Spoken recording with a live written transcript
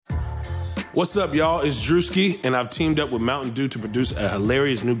What's up, y'all? It's Drewski, and I've teamed up with Mountain Dew to produce a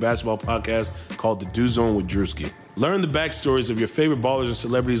hilarious new basketball podcast called The Dew Zone with Drewski. Learn the backstories of your favorite ballers and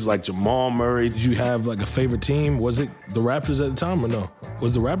celebrities like Jamal Murray. Did you have like a favorite team? Was it the Raptors at the time or no?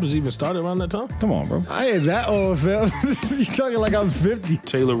 Was the Raptors even started around that time? Come on, bro. I ain't that old, fam. You talking like I'm 50.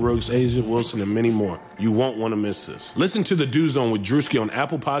 Taylor Rooks, Asia Wilson, and many more. You won't want to miss this. Listen to The Dew Zone with Drewski on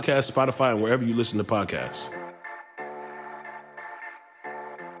Apple Podcasts, Spotify, and wherever you listen to podcasts.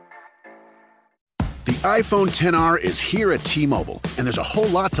 The iPhone XR is here at T-Mobile, and there's a whole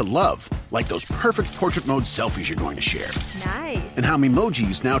lot to love, like those perfect portrait mode selfies you're going to share. Nice. And how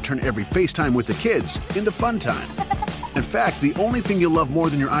Memojis now turn every FaceTime with the kids into fun time. In fact, the only thing you'll love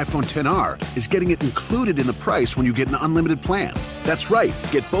more than your iPhone XR is getting it included in the price when you get an unlimited plan. That's right.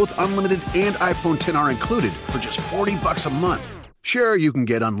 Get both unlimited and iPhone XR included for just $40 a month. Sure, you can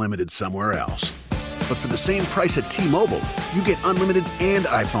get unlimited somewhere else. But for the same price at T-Mobile, you get unlimited and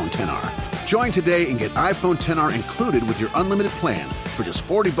iPhone XR. Join today and get iPhone XR included with your unlimited plan for just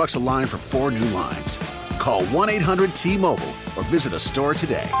 $40 a line for 4 new lines. Call 1-800-T-MOBILE or visit a store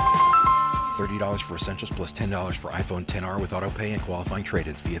today. $30 for Essentials plus $10 for iPhone XR with autopay and qualifying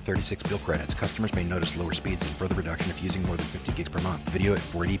trade-ins via 36 bill credits. Customers may notice lower speeds and further reduction if using more than 50 gigs per month. Video at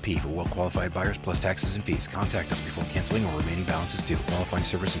 480p for well-qualified buyers plus taxes and fees. Contact us before canceling or remaining balances due. Qualifying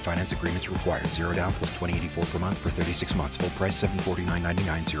service and finance agreements required. 0 down plus $20.84 per month for 36 months. Full price $749.99,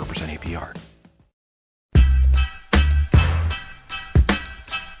 0% APR.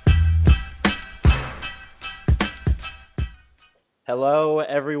 Hello,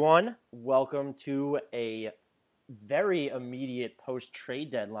 everyone. Welcome to a very immediate post-trade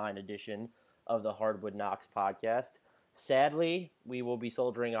deadline edition of the Hardwood Knocks podcast. Sadly, we will be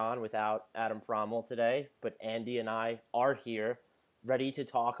soldiering on without Adam Frommel today, but Andy and I are here, ready to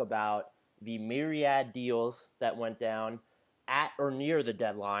talk about the myriad deals that went down at or near the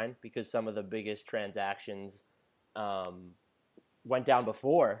deadline, because some of the biggest transactions went down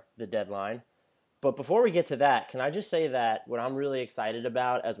before the deadline. But before we get to that, can I just say that what I'm really excited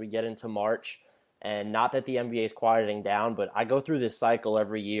about as we get into March, and not that the NBA is quieting down, but I go through this cycle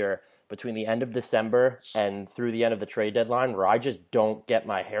every year between the end of December and through the end of the trade deadline where I just don't get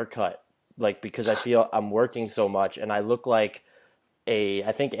my hair cut, like, because I feel I'm working so much and I look like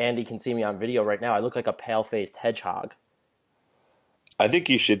I think Andy can see me on video right now, I look like a pale-faced hedgehog. I think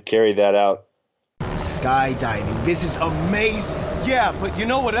you should carry that out. Skydiving. This is amazing. Yeah, but you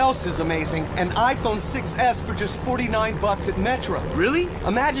know what else is amazing? An iPhone 6S for just $49 at Metro. Really?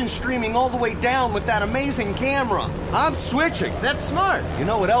 Imagine streaming all the way down with that amazing camera. I'm switching. That's smart. You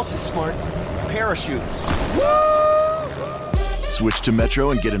know what else is smart? Parachutes. Woo! Switch to Metro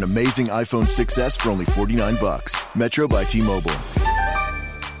and get an amazing iPhone 6S for only $49. Metro by T-Mobile.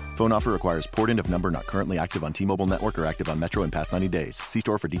 Phone offer requires port-in of number not currently active on T-Mobile network or active on Metro in past 90 days. See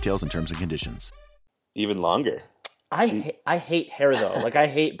store for details and terms and conditions. Even longer. I hate hair, though. Like, I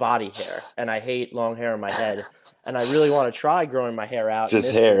hate body hair, and I hate long hair on my head, and I really want to try growing my hair out.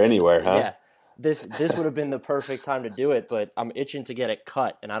 Just hair anywhere, huh? Yeah. This would have been the perfect time to do it, but I'm itching to get it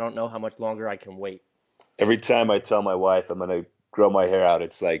cut, and I don't know how much longer I can wait. Every time I tell my wife I'm going to grow my hair out,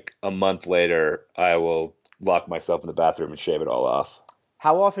 it's like a month later I will lock myself in the bathroom and shave it all off.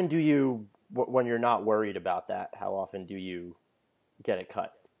 How often do you, when you're not worried about that, how often do you get it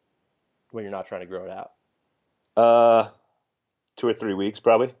cut when you're not trying to grow it out? 2 or 3 weeks,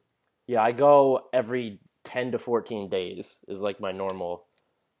 probably. Yeah, I go every 10 to 14 days is like my normal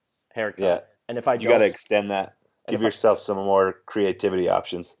haircut. Yeah. And if you got to extend that. Give yourself some more creativity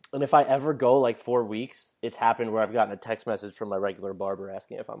options. And if I ever go like 4 weeks, it's happened where I've gotten a text message from my regular barber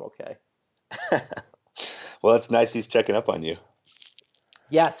asking if I'm okay. Well, it's nice he's checking up on you.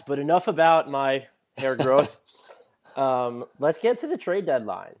 Yes, but enough about my hair growth. Let's get to the trade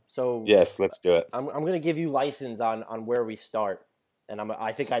deadline. So yes, let's do it. I'm going to give you license on where we start, and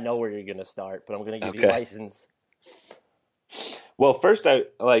I think I know where you're going to start, but I'm going to give you license. Well, first,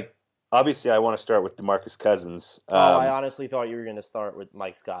 obviously I want to start with DeMarcus Cousins. I honestly thought you were going to start with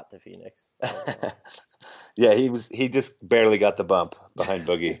Mike Scott to Phoenix. Yeah, he just barely got the bump behind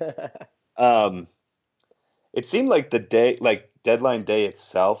Boogie. It seemed like deadline day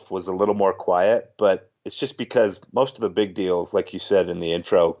itself was a little more quiet, but it's just because most of the big deals, like you said in the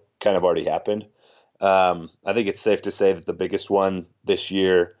intro, kind of already happened. I think it's safe to say that the biggest one this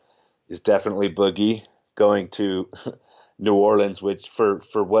year is definitely Boogie going to New Orleans, which for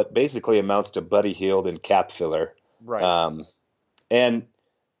what basically amounts to Buddy Hield and cap filler. Right. And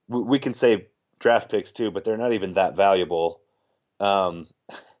we can say draft picks too, but they're not even that valuable. I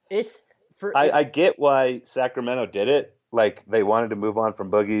get why Sacramento did it. Like, they wanted to move on from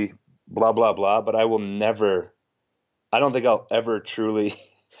Boogie, blah, blah, blah. But I don't think I'll ever truly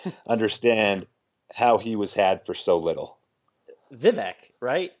understand how he was had for so little. Vivek,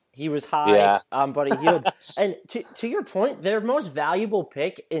 right? He was high on Buddy Hield. And to your point, their most valuable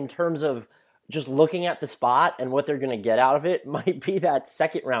pick in terms of just looking at the spot and what they're going to get out of it might be that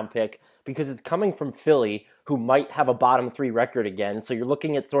second-round pick because it's coming from Philly, who might have a bottom 3 record again. So you're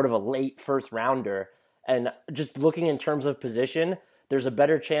looking at sort of a late first-rounder. And just looking in terms of position, there's a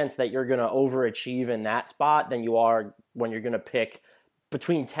better chance that you're going to overachieve in that spot than you are when you're going to pick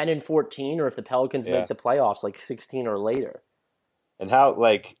between 10 and 14, or if the Pelicans make the playoffs, like 16 or later. And how,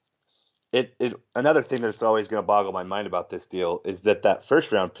 like, another thing that's always going to boggle my mind about this deal is that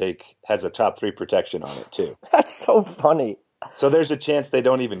first round pick has a top 3 protection on it too. That's so funny. So there's a chance they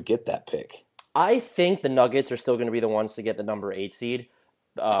don't even get that pick. I think the Nuggets are still going to be the ones to get the number 8 seed.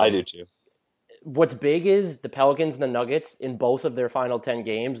 I do too. What's big is the Pelicans and the Nuggets, in both of their final 10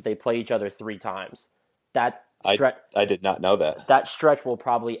 games, they play each other 3 times. I did not know that. That stretch will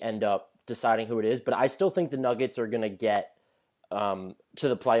probably end up deciding who it is, but I still think the Nuggets are going to get to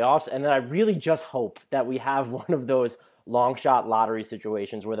the playoffs, and then I really just hope that we have one of those long shot lottery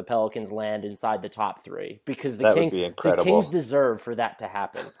situations where the Pelicans land inside the top 3, because the Kings deserve for that to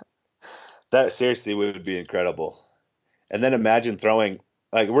happen. That seriously would be incredible. And then imagine throwing,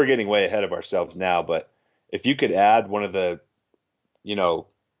 like, we're getting way ahead of ourselves now, but if you could add one of the,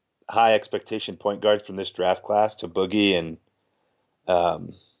 high expectation point guards from this draft class to Boogie and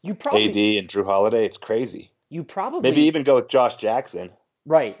AD and Drew Holiday, it's crazy. You probably maybe even go with Josh Jackson.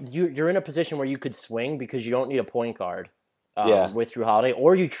 Right. You're in a position where you could swing because you don't need a point guard with Drew Holiday,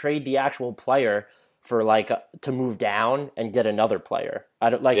 or you trade the actual player for to move down and get another player.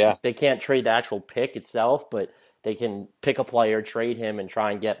 They can't trade the actual pick itself, but they can pick a player, trade him, and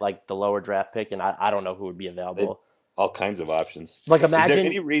try and get the lower draft pick. And I don't know who would be available. All kinds of options. Imagine, is there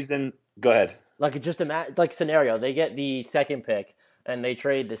any reason? Go ahead. Scenario, they get the second pick and they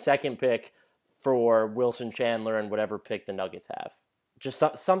trade the second pick for Wilson Chandler and whatever pick the Nuggets have. Just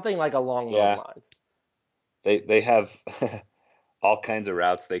something along those lines. They have all kinds of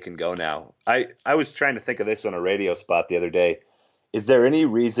routes they can go now. I was trying to think of this on a radio spot the other day. Is there any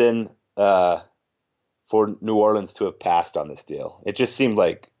reason for New Orleans to have passed on this deal? It just seemed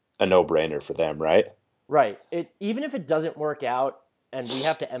like a no-brainer for them, right? Right. Even if it doesn't work out, and we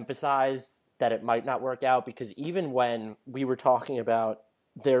have to emphasize that it might not work out, because even when we were talking about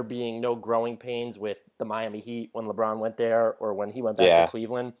there being no growing pains with the Miami Heat when LeBron went there or when he went back to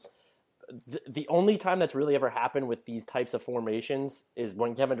Cleveland, the only time that's really ever happened with these types of formations is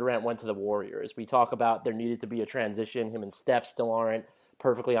when Kevin Durant went to the Warriors. We talk about there needed to be a transition. Him and Steph still aren't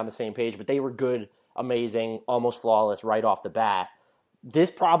perfectly on the same page, but they were good, amazing, almost flawless right off the bat.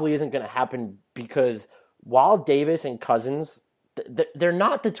 This probably isn't going to happen because while Davis and Cousins, they're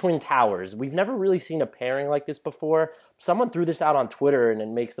not the Twin Towers. We've never really seen a pairing like this before. Someone threw this out on Twitter, and it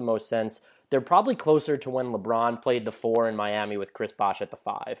makes the most sense. They're probably closer to when LeBron played the 4 in Miami with Chris Bosh at the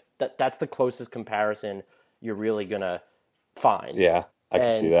 5. That's the closest comparison you're really going to find. Yeah, I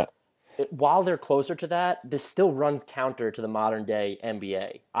can see that. While they're closer to that, this still runs counter to the modern-day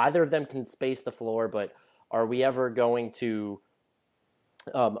NBA. Either of them can space the floor, but are we ever going to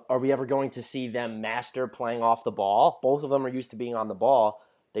see them master playing off the ball? Both of them are used to being on the ball.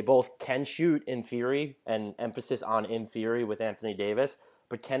 They both can shoot in theory, and emphasis on in theory with Anthony Davis,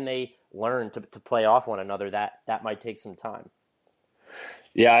 but can they learn to play off one another? That might take some time.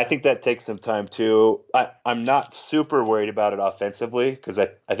 Yeah, I think that takes some time too. I'm not super worried about it offensively because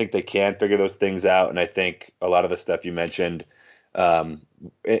I think they can figure those things out, and I think a lot of the stuff you mentioned,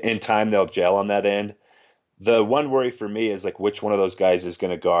 in time they'll gel on that end. The one worry for me is which one of those guys is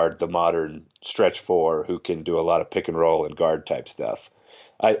going to guard the modern stretch 4 who can do a lot of pick and roll and guard type stuff.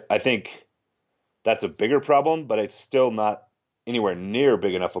 I think that's a bigger problem, but it's still not anywhere near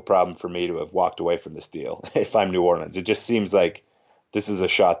big enough a problem for me to have walked away from this deal if I'm New Orleans. It just seems like this is a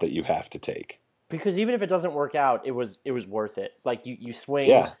shot that you have to take. Because even if it doesn't work out, it was worth it. You swing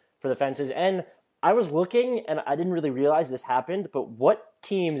for the fences. And I was looking, and I didn't really realize this happened, but what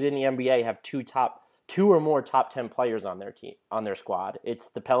teams in the NBA have two or more top 10 players on their team, on their squad? It's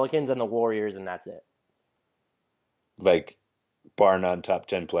the Pelicans and the Warriors, and that's it. Bar none top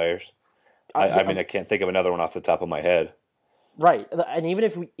 10 players. I mean, I can't think of another one off the top of my head. Right. And even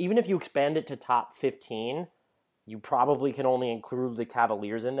if you expand it to top 15, you probably can only include the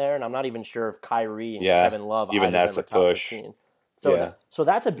Cavaliers in there, and I'm not even sure if Kyrie and Kevin Love even that's a push. 15. So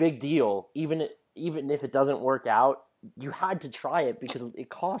that's a big deal. Even if it doesn't work out, you had to try it because it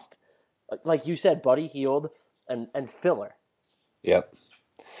cost, like you said, Buddy Hield and filler. Yep.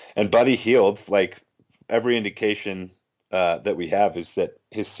 And Buddy Hield, every indication that we have is that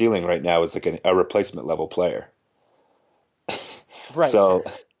his ceiling right now is a replacement level player. Right. So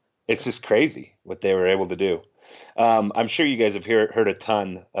it's just crazy what they were able to do. I'm sure you guys have heard a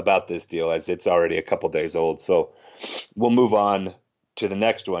ton about this deal as it's already a couple days old. So we'll move on to the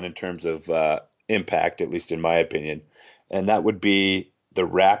next one in terms of impact, at least in my opinion. And that would be the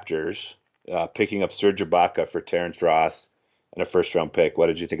Raptors picking up Serge Ibaka for Terrence Ross and a first-round pick. What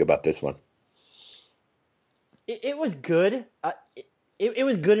did you think about this one? It was good. It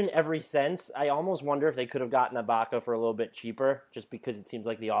was good in every sense. I almost wonder if they could have gotten Ibaka for a little bit cheaper, just because it seems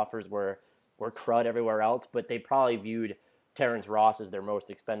like the offers were crud everywhere else. But they probably viewed Terrence Ross as their most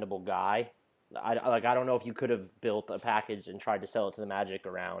expendable guy. I don't know if you could have built a package and tried to sell it to the Magic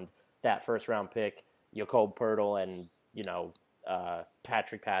around that first round pick, Jakob Poeltl, and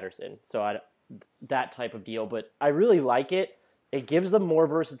Patrick Patterson. So that type of deal. But I really like it. It gives them more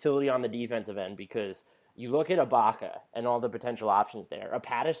versatility on the defensive end because you look at Ibaka and all the potential options there. A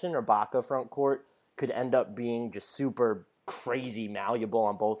Patterson or Ibaka front court could end up being just super crazy malleable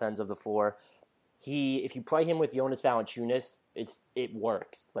on both ends of the floor. If you play him with Jonas Valanciunas, it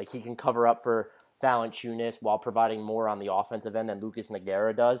works. Like, he can cover up for Valanciunas while providing more on the offensive end than Lucas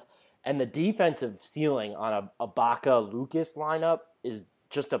Nogueira does. And the defensive ceiling on a Ibaka-Lucas lineup is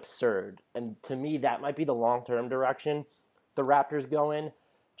just absurd. And to me, that might be the long-term direction the Raptors go in,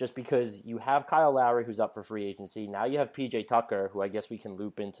 just because you have Kyle Lowry, who's up for free agency. Now you have PJ Tucker, who I guess we can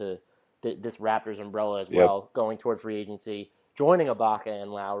loop into this Raptors umbrella as well, going toward free agency, joining Ibaka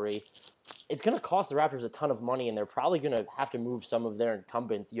and Lowry. It's going to cost the Raptors a ton of money, and they're probably going to have to move some of their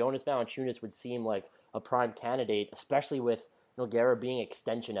incumbents. Jonas Valanciunas would seem like a prime candidate, especially with Nogueira being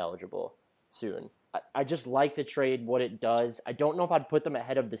extension eligible soon. I just like the trade, what it does. I don't know if I'd put them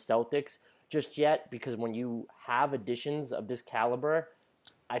ahead of the Celtics just yet, because when you have additions of this caliber,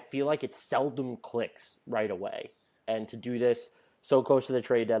 I feel like it seldom clicks right away. And to do this so close to the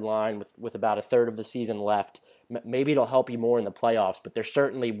trade deadline with about a third of the season left, maybe it'll help you more in the playoffs, but they're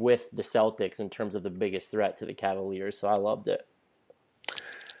certainly with the Celtics in terms of the biggest threat to the Cavaliers, so I loved it.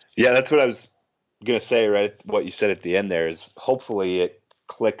 Yeah, that's what I was going to say, right? What you said at the end there is hopefully it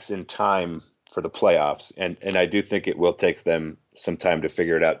clicks in time for the playoffs, and I do think it will take them some time to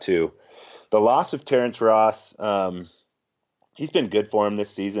figure it out too. The loss of Terrence Ross, he's been good for him this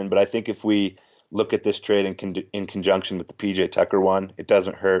season, but I think if we look at this trade in conjunction with the PJ Tucker one, it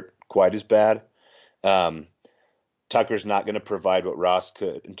doesn't hurt quite as bad. Tucker's not going to provide what Ross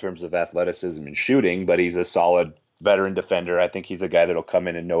could in terms of athleticism and shooting, but he's a solid veteran defender. I think he's a guy that'll come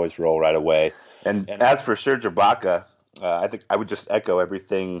in and know his role right away. And as for Serge Ibaka, I think I would just echo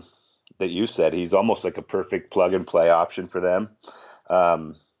everything that you said. He's almost like a perfect plug-and-play option for them.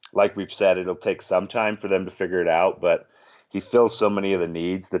 Like we've said, it'll take some time for them to figure it out, but he fills so many of the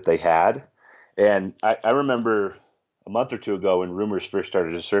needs that they had. And I remember a month or two ago when rumors first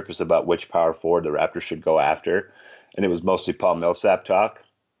started to surface about which power forward the Raptors should go after, and it was mostly Paul Millsap talk.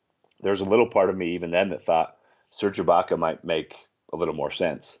 There was a little part of me even then that thought Serge Ibaka might make a little more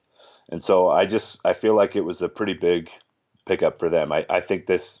sense. And so I feel like it was a pretty big pickup for them. I think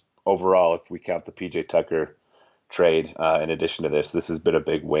this overall, if we count the PJ Tucker trade in addition to this has been a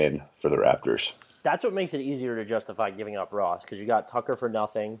big win for the Raptors. That's what makes it easier to justify giving up Ross, because you got Tucker for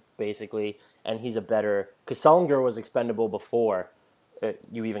nothing, basically, and he's a better – because Sullinger was expendable before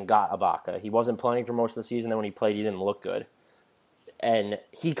you even got Ibaka. He wasn't playing for most of the season, then when he played, he didn't look good. And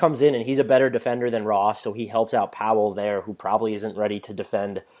he comes in, and he's a better defender than Ross, so he helps out Powell there, who probably isn't ready to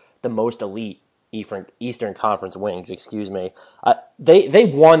defend the most elite Eastern Conference wings,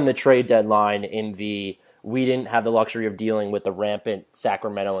 They won the trade deadline in the – we didn't have the luxury of dealing with the rampant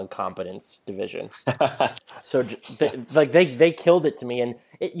Sacramento incompetence division. So they killed it to me. And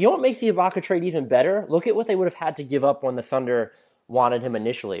you know what makes the Ibaka trade even better? Look at what they would have had to give up when the Thunder wanted him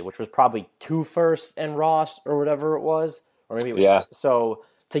initially, which was probably 2 firsts and Ross or whatever it was. Or maybe it was. Yeah. So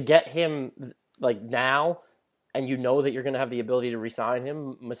to get him like now, and you know that you're going to have the ability to re-sign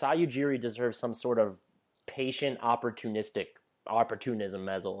him, Masai Ujiri deserves some sort of patient, opportunism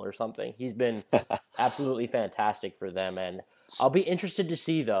mezzle or something. He's been absolutely fantastic for them, and I'll be interested to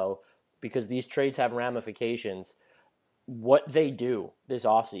see, though, because these trades have ramifications, what they do this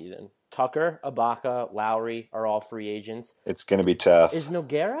offseason. Tucker, Ibaka, Lowry are all free agents. It's going to be tough. Is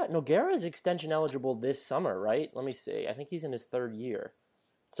Nogueira is extension eligible this summer, right? Let me see. I think he's in his 3rd year.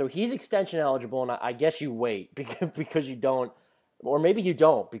 So he's extension eligible, and I guess you wait because you don't. Or maybe you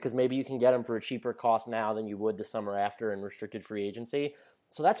don't, because maybe you can get him for a cheaper cost now than you would the summer after in restricted free agency.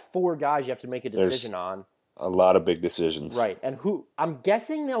 So that's 4 guys you have to make a decision on. A lot of big decisions. Right. And I'm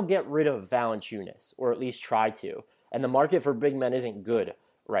guessing they'll get rid of Valanciunas, or at least try to. And the market for big men isn't good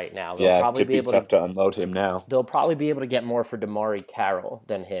right now. It could be tough to unload him now. They'll probably be able to get more for DeMarre Carroll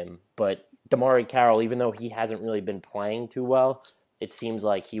than him. But DeMarre Carroll, even though he hasn't really been playing too well, it seems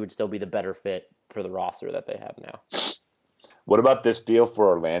like he would still be the better fit for the roster that they have now. What about this deal for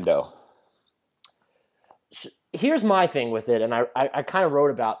Orlando? Here's my thing with it, and I kind of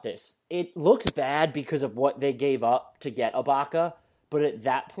wrote about this. It looks bad because of what they gave up to get Ibaka, but at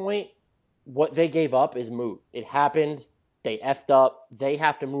that point, what they gave up is moot. It happened. They effed up. They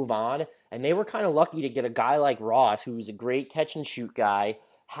have to move on, and they were kind of lucky to get a guy like Ross, who's a great catch-and-shoot guy,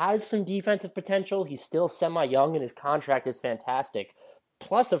 has some defensive potential. He's still semi-young, and his contract is fantastic,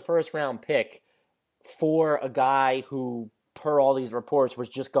 plus a first-round pick for a guy who, per all these reports, was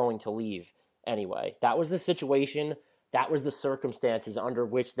just going to leave anyway. That was the situation. That was the circumstances under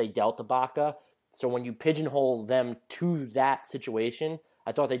which they dealt Ibaka. So when you pigeonhole them to that situation,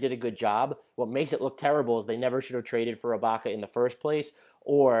 I thought they did a good job. What makes it look terrible is they never should have traded for Ibaka in the first place,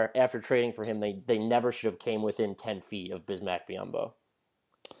 or after trading for him, they never should have came within 10 feet of Bismack Biyombo.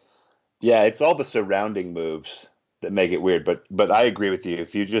 Yeah, it's all the surrounding moves that make it weird. But I agree with you.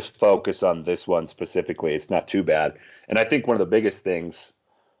 If you just focus on this one specifically, it's not too bad. And I think one of the biggest things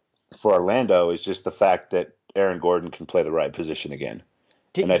for Orlando is just the fact that Aaron Gordon can play the right position again.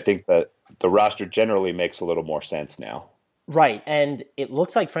 And I think that the roster generally makes a little more sense now. Right, and it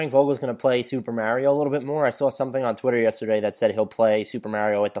looks like Frank Vogel's going to play Super Mario a little bit more. I saw something on Twitter yesterday that said he'll play Super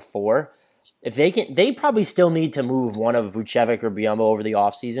Mario at the 4. If they probably still need to move one of Vucevic or Biyombo over the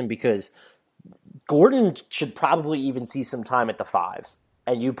offseason, because Gordon should probably even see some time at the 5.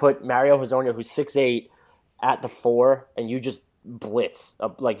 And you put Mario Hezonja, who's 6'8", at the 4, and you just blitz.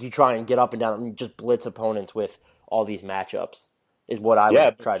 Like, you try and get up and down and just blitz opponents with all these matchups is what I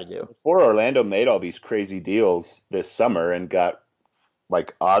would try to do. Before Orlando made all these crazy deals this summer and got,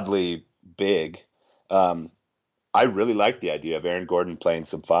 like, oddly big, I really like the idea of Aaron Gordon playing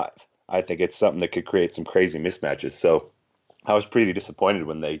some 5. I think it's something that could create some crazy mismatches. So I was pretty disappointed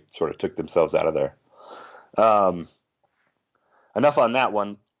when they sort of took themselves out of there. Enough on that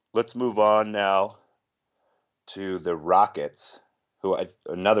one. Let's move on now to the Rockets,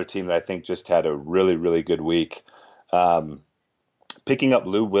 another team that I think just had a really, really good week. Picking up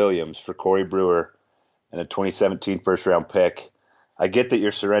Lou Williams for Corey Brewer and a 2017 first-round pick. I get that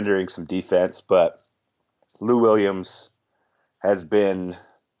you're surrendering some defense, but Lou Williams has been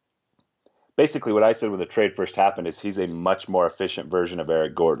basically what I said when the trade first happened is he's a much more efficient version of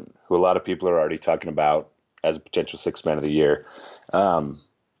Eric Gordon, who a lot of people are already talking about as a potential sixth man of the year.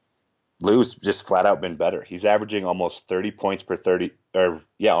 Lou's just flat out been better. He's averaging almost 30 points per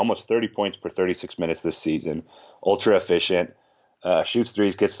 36 minutes this season. Ultra efficient, shoots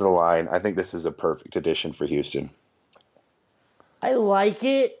threes, gets to the line. I think this is a perfect addition for Houston. I like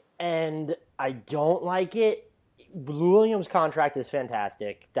it, and I don't like it. Lou Williams' contract is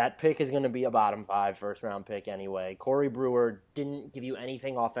fantastic. That pick is going to be a bottom 5 first-round pick anyway. Corey Brewer didn't give you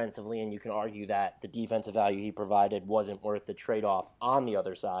anything offensively, and you can argue that the defensive value he provided wasn't worth the trade-off on the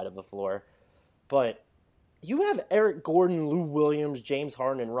other side of the floor. But you have Eric Gordon, Lou Williams, James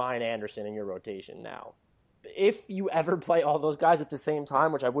Harden, and Ryan Anderson in your rotation now. If you ever play all those guys at the same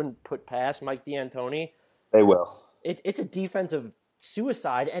time, which I wouldn't put past Mike D'Antoni, they will. It's a defensive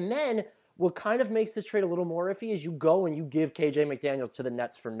suicide. And then what kind of makes this trade a little more iffy is you go and you give KJ McDaniels to the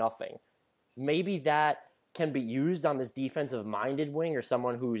Nets for nothing. Maybe that can be used on this defensive-minded wing or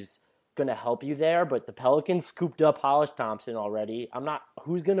someone who's going to help you there, but the Pelicans scooped up Hollis Thompson already.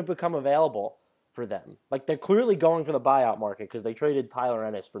 Who's going to become available for them? Like, they're clearly going for the buyout market because they traded Tyler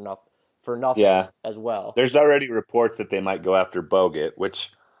Ennis for nothing as well. There's already reports that they might go after Bogut,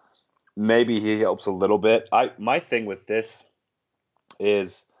 which maybe he helps a little bit. My thing with this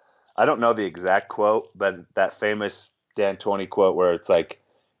is, I don't know the exact quote, but that famous D'Antoni quote where it's like,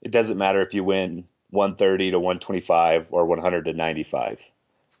 it doesn't matter if you win 130 to 125 or 100 to 95.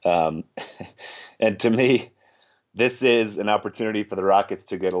 And to me, this is an opportunity for the Rockets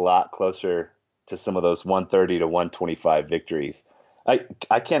to get a lot closer to some of those 130 to 125 victories.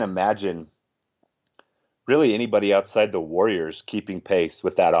 I can't imagine really anybody outside the Warriors keeping pace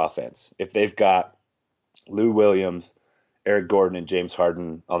with that offense. If they've got Lou Williams, Eric Gordon, and James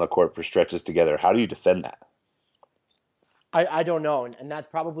Harden on the court for stretches together, how do you defend that? I don't know, and that's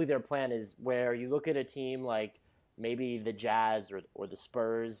probably their plan, is where you look at a team like maybe the Jazz or the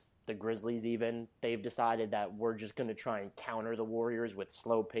Spurs, the Grizzlies even, they've decided that we're just going to try and counter the Warriors with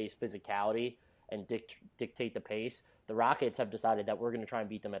slow-paced physicality and dictate the pace. The Rockets have decided that we're going to try and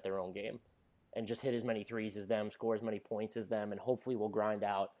beat them at their own game and just hit as many threes as them, score as many points as them, and hopefully we'll grind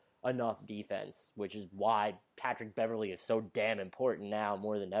out enough defense, which is why Patrick Beverley is so damn important now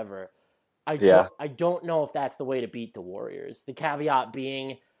more than ever. I don't know if that's the way to beat the Warriors. The caveat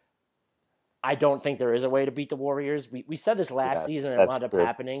being, I don't think there is a way to beat the Warriors. We said this last season and it wound up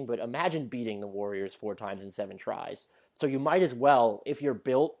happening, but imagine beating the Warriors 4 times in 7 tries. So you might as well, if you're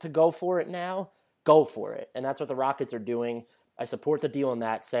built to go for it now, go for it. And that's what the Rockets are doing. I support the deal in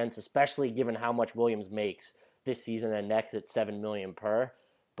that sense, especially given how much Williams makes this season and next at $7 million per.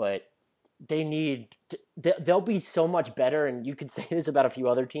 But they'll be so much better, and you could say this about a few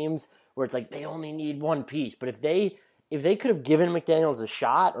other teams where it's like they only need one piece. But if they could have given McDaniels a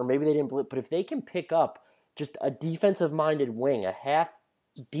shot, or maybe they didn't, but if they can pick up just a defensive-minded wing, a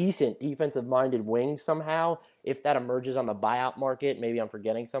half-decent defensive-minded wing somehow, if that emerges on the buyout market, maybe I'm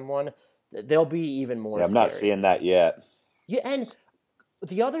forgetting someone, they'll be even more scary. I'm not seeing that yet. Yeah, and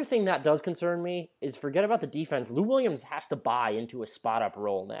the other thing that does concern me is forget about the defense. Lou Williams has to buy into a spot-up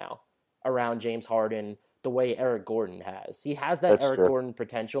role now around James Harden the way Eric Gordon has. He has that Eric Gordon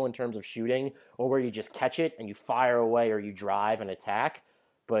potential in terms of shooting, or where you just catch it and you fire away or you drive and attack.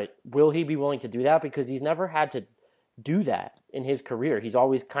 But will he be willing to do that? Because he's never had to do that in his career. He's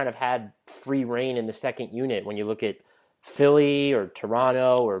always kind of had free reign in the second unit when you look at Philly or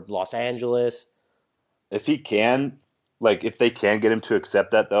Toronto or Los Angeles. If he can, if they can get him to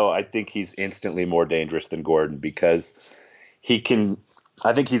accept that, though, I think he's instantly more dangerous than Gordon, because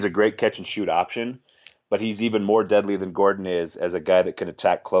I think he's a great catch and shoot option, but he's even more deadly than Gordon is as a guy that can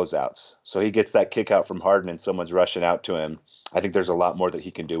attack closeouts. So he gets that kick out from Harden and someone's rushing out to him. I think there's a lot more that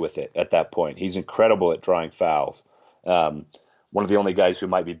he can do with it at that point. He's incredible at drawing fouls. One of the only guys who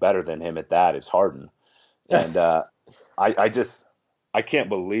might be better than him at that is Harden. And I can't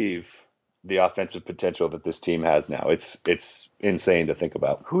believe the offensive potential that this team has now. It's insane to think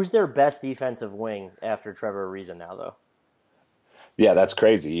about. Who's their best defensive wing after Trevor Ariza now, though? Yeah, that's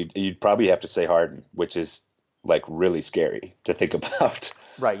crazy. You'd probably have to say Harden, which is really scary to think about.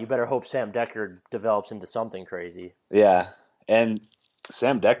 Right. You better hope Sam Dekker develops into something crazy. Yeah. And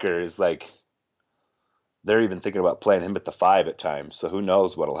Sam Dekker is they're even thinking about playing him at the 5 at times. So who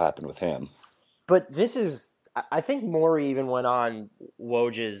knows what'll happen with him. But I think Morey even went on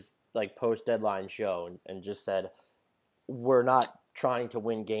Woj's post-deadline show and just said, we're not trying to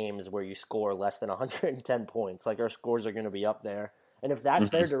win games where you score less than 110 points. Our scores are going to be up there. And if that's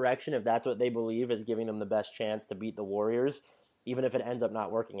their direction, if that's what they believe is giving them the best chance to beat the Warriors, even if it ends up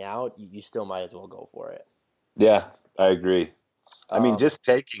not working out, you still might as well go for it. Yeah, I agree. I mean,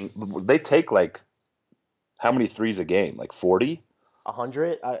 they take how many threes a game? 40?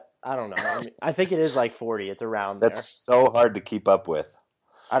 100? I don't know. I think it is 40. It's around there. That's so hard to keep up with.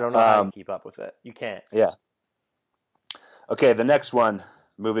 I don't know how to keep up with it. You can't. Yeah. Okay, the next one,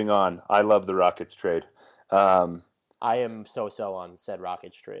 moving on. I love the Rockets trade. I am so on said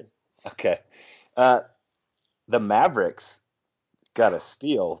Rockets trade. Okay. The Mavericks got a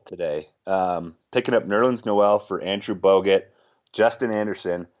steal today, picking up Nerlens Noel for Andrew Bogut, Justin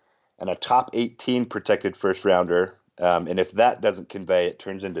Anderson, and a top 18 protected first-rounder. And if that doesn't convey, it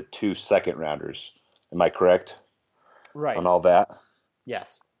turns into 2 second-rounders. Am I correct? Right. On all that?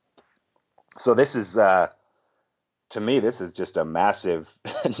 Yes. So this is, to me, this is just a massive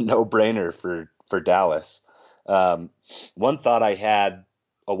no-brainer for Dallas. One thought I had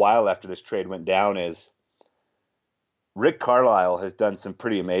a while after this trade went down is Rick Carlisle has done some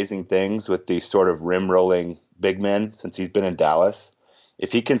pretty amazing things with these sort of rim-rolling big men since he's been in Dallas.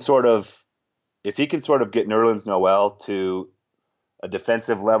 If he can sort of get Nerlens Noel to a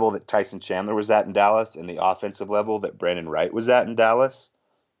defensive level that Tyson Chandler was at in Dallas and the offensive level that Brandon Wright was at in Dallas,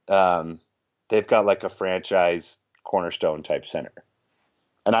 they've got a franchise cornerstone type center.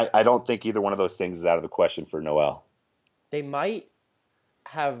 And I don't think either one of those things is out of the question for Noel. They might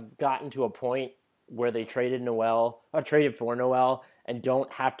have gotten to a point where they traded for Noel and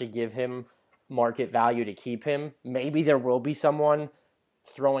don't have to give him market value to keep him. Maybe there will be someone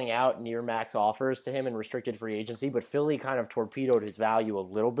throwing out near max offers to him in restricted free agency, but Philly kind of torpedoed his value a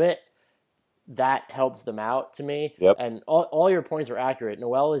little bit. That helps them out to me. Yep. And all your points are accurate.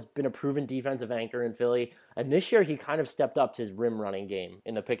 Noel has been a proven defensive anchor in Philly, and this year he kind of stepped up his rim running game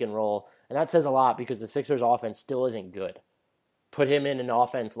in the pick and roll, and that says a lot because the Sixers offense still isn't good. Put him in an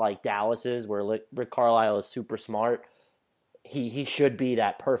offense like Dallas's where Rick Carlisle is super smart. He should be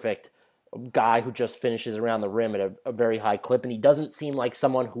that perfect guy who just finishes around the rim at a very high clip, and he doesn't seem like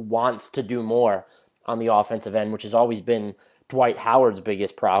someone who wants to do more on the offensive end, which has always been Dwight Howard's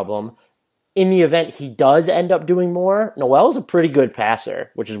biggest problem. In the event he does end up doing more, Noel's a pretty good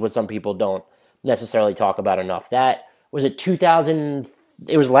passer, which is what some people don't necessarily talk about enough. That was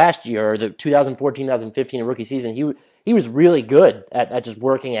it was last year, the 2014-2015 rookie season. He was really good at just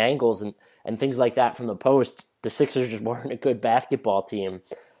working angles and things like that from the post. The Sixers just weren't a good basketball team.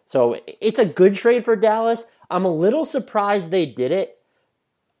 So it's a good trade for Dallas. I'm a little surprised they did it.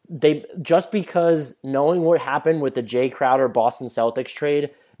 Just because knowing what happened with the Jay Crowder Boston Celtics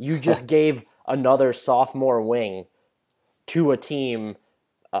trade, you just gave another sophomore wing to a team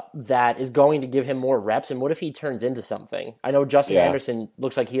that is going to give him more reps. And what if he turns into something? I know Justin Anderson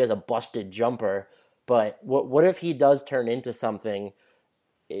looks like he has a busted jumper, but what if he does turn into something?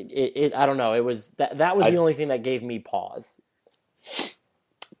 I don't know. It was that was the only thing that gave me pause.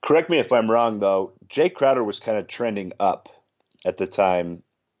 Correct me if I'm wrong, though. Jay Crowder was kind of trending up at the time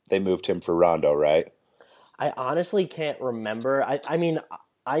they moved him for Rondo, right? I honestly can't remember. I mean,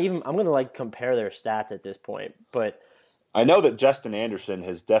 I'm going to like compare their stats at this point, but I know that Justin Anderson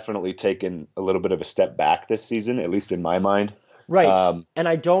has definitely taken a little bit of a step back this season, at least in my mind. Right. And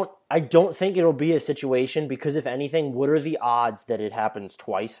I don't think it'll be a situation because if anything, what are the odds that it happens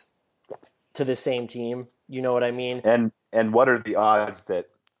twice to the same team? You know what I mean? And what are the odds that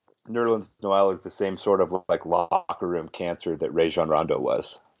Nerlens Noel is the same sort of like locker room cancer that Rajon Rondo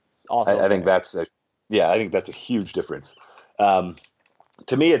was? I think that's a huge difference.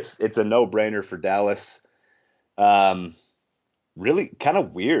 To me, it's a no-brainer for Dallas. Really kind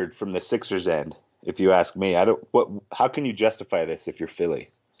of weird from the Sixers end, if you ask me. How can you justify this if you're Philly?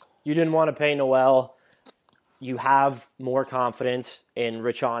 You didn't want to pay Noel. You have more confidence in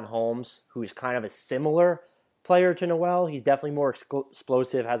Richaun Holmes, who's kind of a similar player to Noel. He's definitely more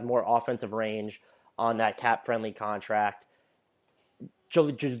explosive, has more offensive range on that cap-friendly contract.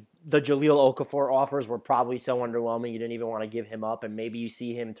 The Jahlil Okafor offers were probably so underwhelming you didn't even want to give him up, and maybe you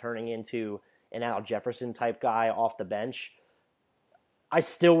see him turning into an Al Jefferson type guy off the bench. I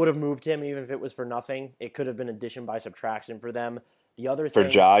still would have moved him even if it was for nothing. It could have been addition by subtraction for them. The other thing, for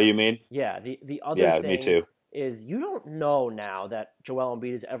Ja, you mean? Yeah. The other thing me too. Is you don't know now that Joel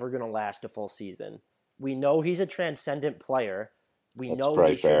Embiid is ever going to last a full season. We know he's a transcendent player. We know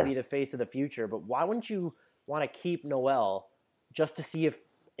he should be the face of the future. But why wouldn't you want to keep Noel just to see if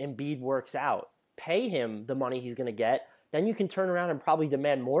Embiid works out? Pay him the money he's going to get. Then you can turn around and probably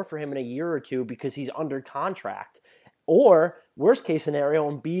demand more for him in a year or two because he's under contract. Or, worst case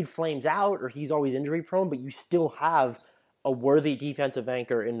scenario, Embiid flames out or he's always injury prone, but you still have a worthy defensive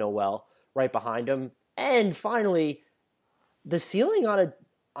anchor in Noel right behind him. And finally, the ceiling on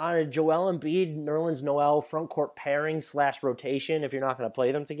a Joel Embiid, Nerlens Noel front court pairing / rotation, if you're not going to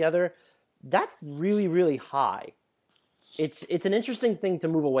play them together, that's really, really high. It's an interesting thing to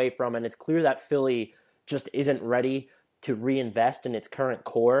move away from, and it's clear that Philly just isn't ready to reinvest in its current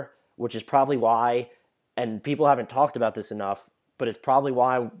core, which is probably why, and people haven't talked about this enough, but it's probably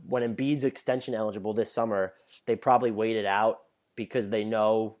why when Embiid's extension eligible this summer, they probably waited out because they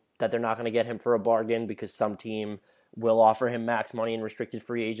know that they're not going to get him for a bargain because some team will offer him max money in restricted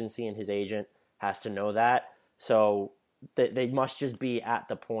free agency, and his agent has to know that. So they must just be at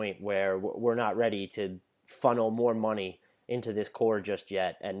the point where we're not ready to funnel more money into this core just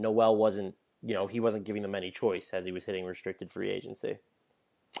yet. And Noel wasn't, he wasn't giving them any choice as he was hitting restricted free agency.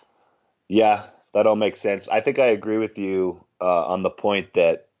 Yeah, that all makes sense. I think I agree with you on the point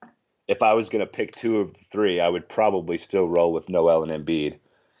that if I was going to pick two of the three, I would probably still roll with Noel and Embiid,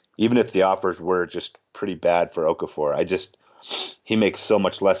 even if the offers were just pretty bad for Okafor. He makes so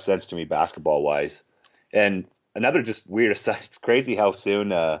much less sense to me basketball-wise. And another just weird aside, it's crazy how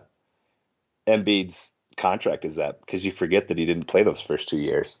soon Embiid's contract is up because you forget that he didn't play those first 2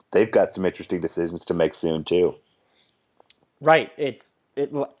 years. They've got some interesting decisions to make soon too. Right.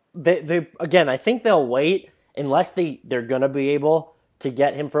 They again, I think they'll wait unless they're going to be able to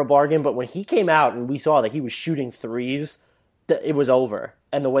get him for a bargain. But when he came out and we saw that he was shooting threes, it was over.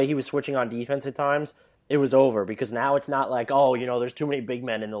 And the way he was switching on defense at times, it was over because now it's not like, there's too many big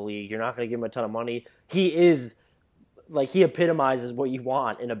men in the league. You're not going to give him a ton of money. He epitomizes what you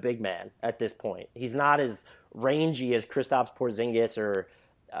want in a big man at this point. He's not as rangy as Kristaps Porzingis or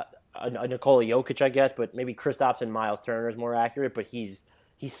a Nikola Jokic, I guess, but maybe Kristaps and Miles Turner is more accurate, but he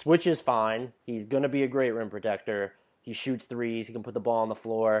switches fine. He's going to be a great rim protector. He shoots threes. He can put the ball on the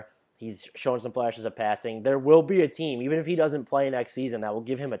floor. He's shown some flashes of passing. There will be a team, even if he doesn't play next season, that will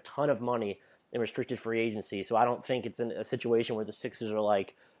give him a ton of money in restricted free agency. So I don't think it's in a situation where the Sixers are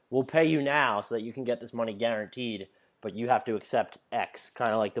like, we'll pay you now so that you can get this money guaranteed, but you have to accept X,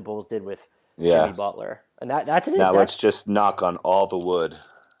 kind of like the Bulls did with Jimmy Butler. And that's an Now let's just knock on all the wood.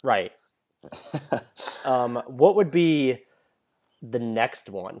 Right. What would be the next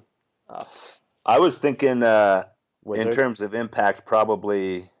one? I was thinking in terms of impact,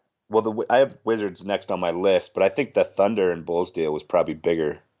 probably. Well, I have Wizards next on my list, but I think the Thunder and Bulls deal was probably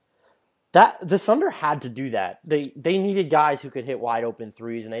bigger. The Thunder had to do that. They needed guys who could hit wide open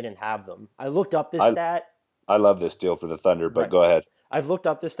threes, and they didn't have them. I looked up this stat. I love this deal for the Thunder, but go ahead. I've looked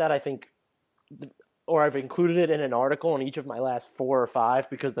up this stat, I think, or I've included it in an article in each of my last 4 or 5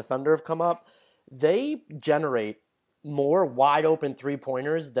 because the Thunder have come up. They generate more wide open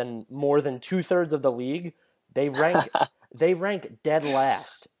 3-pointers than more than 2/3 of the league. They rank They rank dead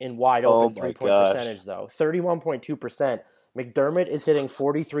last in wide open Oh my 3-point gosh. percentage, though. 31.2%. McDermott is hitting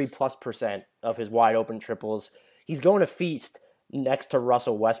 43+% of his wide open triples. He's going to feast next to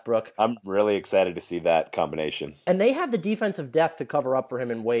Russell Westbrook. I'm really excited to see that combination. And they have the defensive depth to cover up for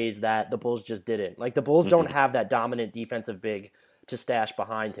him in ways that the Bulls just didn't. Like, the Bulls don't have that dominant defensive big to stash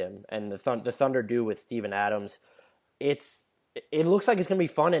behind him. And the Thunder do with Steven Adams. It looks like it's going to be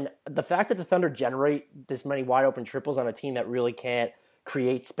fun. And the fact that the Thunder generate this many wide open triples on a team that really can't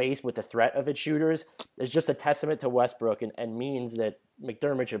create space with the threat of its shooters is just a testament to Westbrook and means that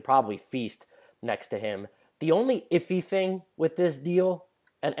McDermott should probably feast next to him. The only iffy thing with this deal,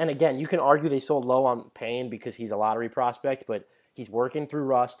 and again, you can argue they sold low on Payne because he's a lottery prospect, but he's working through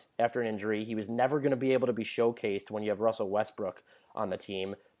rust after an injury. He was never going to be able to be showcased when you have Russell Westbrook on the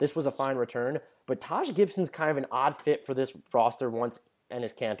team. This was a fine return, but Taj Gibson's kind of an odd fit for this roster once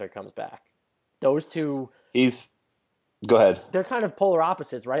Enes Kanter comes back. Those two... Go ahead. They're kind of polar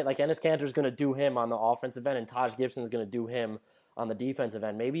opposites, right? Like Enes Kanter's going to do him on the offensive end, and Taj Gibson's going to do him on the defensive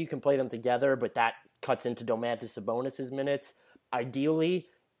end. Maybe you can play them together, but that cuts into Domantas Sabonis' minutes. Ideally,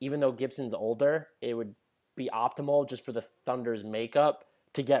 even though Gibson's older, it would be optimal just for the Thunder's makeup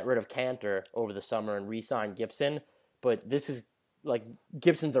to get rid of Kanter over the summer and re-sign Gibson. But this is like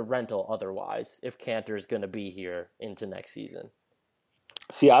Gibson's a rental otherwise if Kanter is going to be here into next season.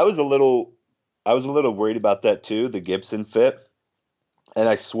 See, I was a little worried about that too, the Gibson fit. And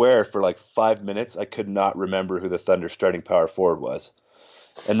I swear for like 5 minutes, I could not remember who the Thunder starting power forward was.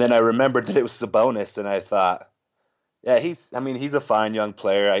 And then I remembered that it was Sabonis, and I thought, yeah, he's a fine young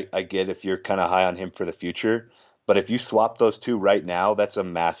player. I get if you're kind of high on him for the future. But if you swap those two right now, that's a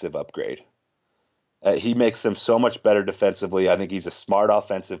massive upgrade. He makes them so much better defensively. I think he's a smart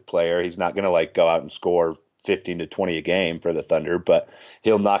offensive player. He's not going to like go out and score 15 to 20 a game for the Thunder, but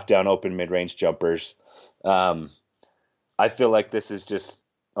he'll knock down open mid-range jumpers. I feel like this is just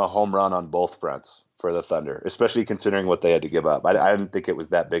a home run on both fronts for the Thunder, especially considering what they had to give up. I didn't think it was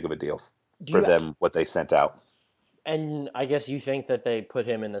that big of a deal for them, what they sent out. And I guess you think that they put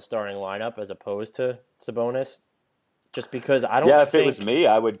him in the starting lineup as opposed to Sabonis? Just because I don't think... Yeah, if it was me,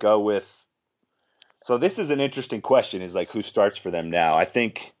 I would go with... So this is an interesting question, is like who starts for them now. I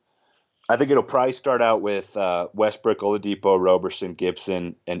think it'll probably start out with Westbrook, Oladipo, Roberson,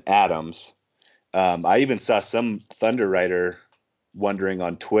 Gibson, and Adams. I even saw some Thunder writer wondering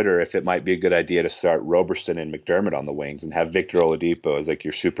on Twitter if it might be a good idea to start Roberson and McDermott on the wings and have Victor Oladipo as like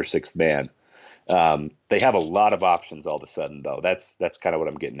your super sixth man. They have a lot of options all of a sudden, though. That's kind of what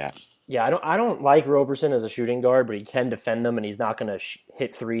I'm getting at. Yeah, I don't like Roberson as a shooting guard, but he can defend them, and he's not going to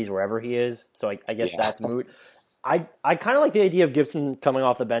hit threes wherever he is. So I guess that's moot. I kind of like the idea of Gibson coming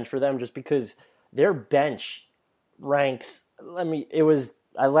off the bench for them, just because their bench ranks.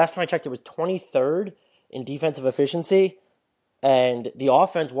 Last time I checked, it was 23rd in defensive efficiency, and the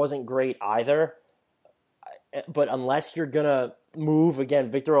offense wasn't great either. But unless you're gonna move again,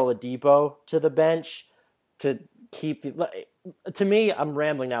 Victor Oladipo to the bench to keep. To me, I'm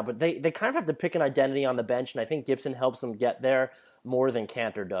rambling now, but they kind of have to pick an identity on the bench, and I think Gibson helps them get there more than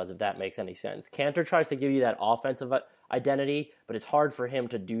Kanter does, if that makes any sense. Kanter tries to give you that offensive identity, but it's hard for him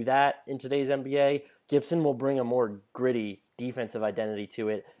to do that in today's NBA. Gibson will bring a more gritty defensive identity to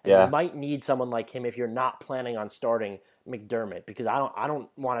it, and you might need someone like him if you're not planning on starting McDermott, because I don't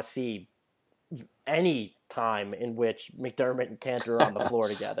want to see any time in which McDermott and Kanter are on the floor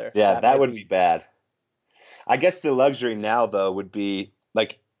together. Yeah, that would be bad. I guess the luxury now, though, would be,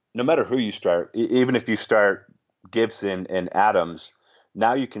 like, no matter who you start, even if you start Gibson and Adams,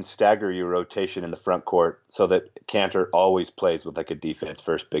 now you can stagger your rotation in the front court so that Kanter always plays with, like, a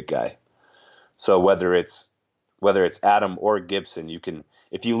defense-first big guy. So whether it's Adam or Gibson, you can,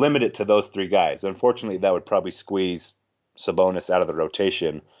 if you limit it to those three guys. Unfortunately, that would probably squeeze Sabonis out of the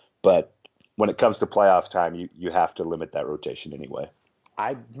rotation, but when it comes to playoff time, you have to limit that rotation anyway.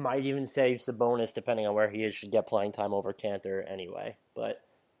 I might even say Sabonis, depending on where he is, should get playing time over Kanter anyway. But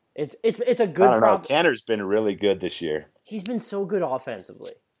it's a good. I don't know. Kanter's been really good this year. He's been so good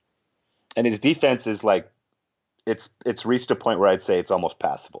offensively, and his defense is like it's reached a point where I'd say it's almost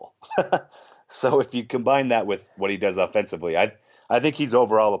passable. So if you combine that with what he does offensively, I think he's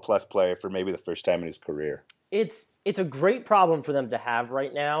overall a plus player for maybe the first time in his career. It's a great problem for them to have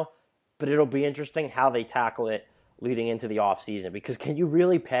right now, but it'll be interesting how they tackle it leading into the offseason, because can you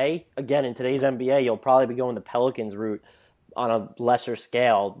really pay? Again, in today's NBA, you'll probably be going the Pelicans route on a lesser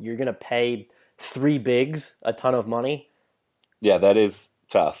scale. You're going to pay three bigs a ton of money. Yeah, that is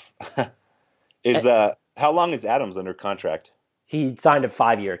tough. How long is Adams under contract? He signed a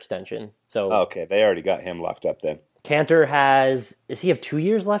 5-year extension. So okay, they already got him locked up then. Kanter does he have 2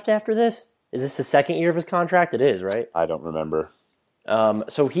 years left after this? Is this the second year of his contract? It is, right? I don't remember.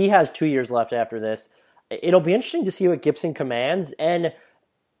 So he has 2 years left after this. It'll be interesting to see what Gibson commands, and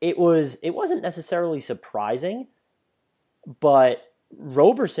it wasn't necessarily surprising, but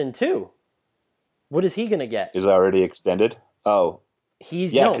Roberson too. What is he going to get? Is already extended? Oh,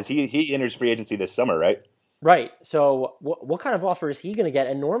 because he enters free agency this summer, right? Right. So what kind of offer is he going to get?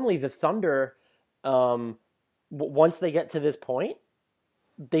 And normally the Thunder, once they get to this point,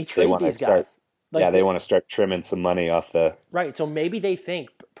 they trade these guys. They want to start trimming some money off the... Right, so maybe they think,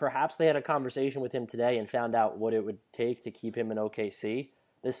 perhaps they had a conversation with him today and found out what it would take to keep him in OKC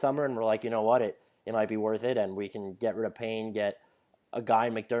this summer, and we're like, you know what, it might be worth it, and we can get rid of Payne, get a guy,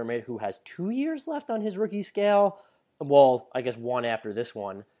 McDermott, who has 2 years left on his rookie scale, well, I guess one after this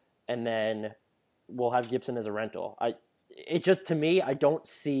one, and then we'll have Gibson as a rental. To me, I don't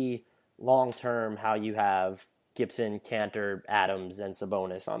see long-term how you have Gibson, Cantor, Adams, and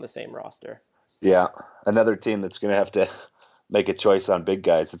Sabonis on the same roster. Yeah, another team that's going to have to make a choice on big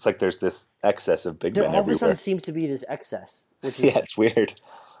guys. It's like there's this excess of big men everywhere. All of a sudden seems to be this excess. Yeah, it's weird.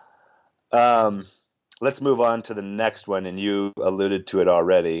 Let's move on to the next one, and you alluded to it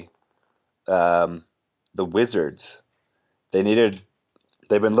already. The Wizards. They've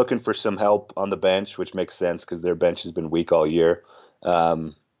been looking for some help on the bench, which makes sense because their bench has been weak all year.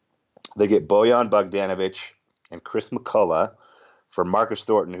 They get Bojan Bogdanovic and Chris McCullough for Marcus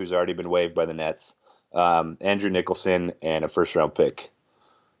Thornton, who's already been waived by the Nets, Andrew Nicholson, and a first-round pick.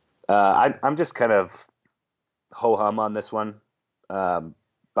 I'm just kind of ho-hum on this one.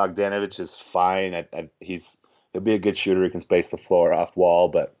 Bogdanovic is fine. He'll be a good shooter. He can space the floor off wall,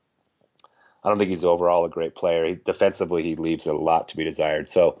 but I don't think he's overall a great player. Defensively, he leaves a lot to be desired.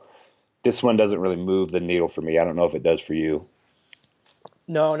 So this one doesn't really move the needle for me. I don't know if it does for you.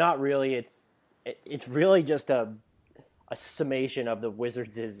 No, not really. It's really just a summation of the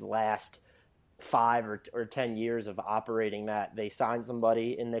Wizards' last 5 or 10 years of operating that. They signed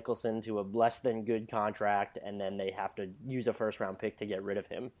somebody in Nicholson to a less than good contract, and then they have to use a first-round pick to get rid of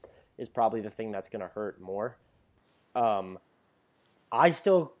him, is probably the thing that's going to hurt more. Bojan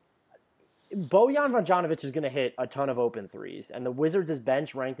Bogdanovic is going to hit a ton of open threes, and the Wizards'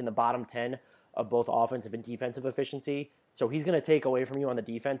 bench ranked in the bottom 10 of both offensive and defensive efficiency, so he's going to take away from you on the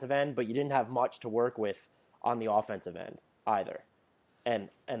defensive end, but you didn't have much to work with on the offensive end either. And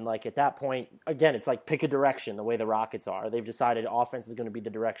like at that point, again, it's like pick a direction the way the Rockets are. They've decided offense is going to be the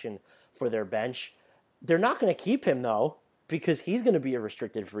direction for their bench. They're not going to keep him, though, because he's going to be a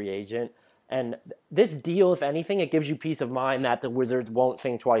restricted free agent. And this deal, if anything, it gives you peace of mind that the Wizards won't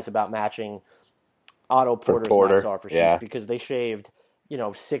think twice about matching Otto Porter's max offer sheets because they shaved,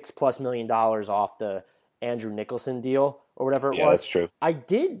 $6+ million off the Andrew Nicholson deal or whatever it was. Yeah, that's true.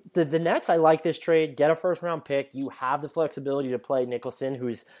 The Nets, I like this trade. Get a first-round pick. You have the flexibility to play Nicholson,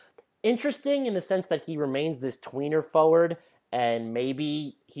 who's interesting in the sense that he remains this tweener forward, and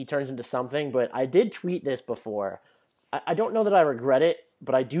maybe he turns into something. But I did tweet this before. I don't know that I regret it,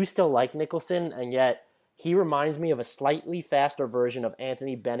 but I do still like Nicholson, and yet he reminds me of a slightly faster version of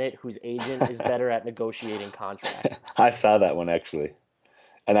Anthony Bennett, whose agent is better at negotiating contracts. I saw that one, actually,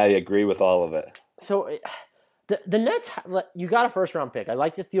 and I agree with all of it. So the Nets, you got a first-round pick. I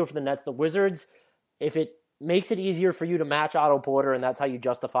like this deal for the Nets. The Wizards, if it makes it easier for you to match Otto Porter, and that's how you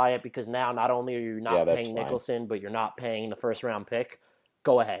justify it, because now not only are you not paying Nicholson, but you're not paying the first-round pick,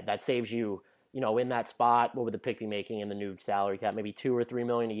 go ahead. That saves you, in that spot. What would the pick be making in the new salary cap? Maybe $2 or $3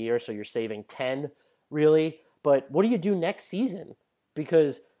 million a year, so you're saving 10, really. But what do you do next season?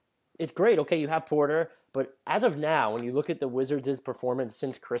 Because it's great. Okay, you have Porter, but as of now, when you look at the Wizards' performance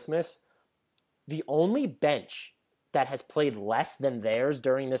since Christmas, the only bench that has played less than theirs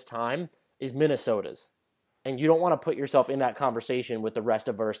during this time is Minnesota's. And you don't want to put yourself in that conversation with the rest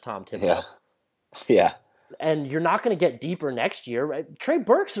of verse Tom Thibodeau. Yeah. And you're not going to get deeper next year. Right? Trey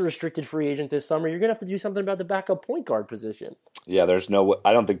Burke's a restricted free agent this summer. You're going to have to do something about the backup point guard position. Yeah,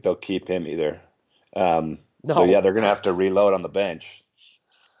 I don't think they'll keep him either. No. So, they're going to have to reload on the bench.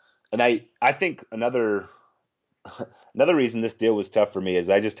 And I think another reason this deal was tough for me is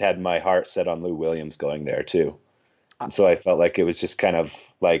I just had my heart set on Lou Williams going there too. And so I felt like it was just kind of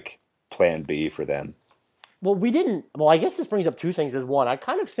like plan B for them. Well, I guess this brings up two things. One, I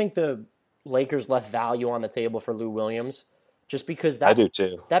kind of think the Lakers left value on the table for Lou Williams just because I do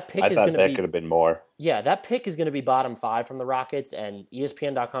too. That pick could have been more. Yeah, that pick is going to be bottom 5 from the Rockets, and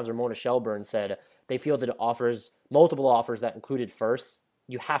ESPN.com's Ramona Shelburne said they fielded multiple offers that included firsts.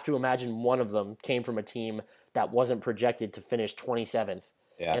 You have to imagine one of them came from a team that wasn't projected to finish 27th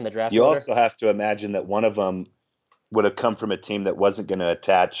in the draft. You also have to imagine that one of them would have come from a team that wasn't going to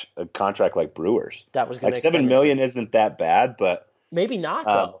attach a contract like Brewers. That was going to $7 million isn't that bad, but maybe not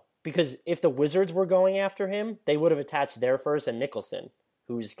though. Because if the Wizards were going after him, they would have attached their first and Nicholson,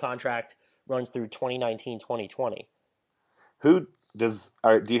 whose contract runs through 2019-2020. Do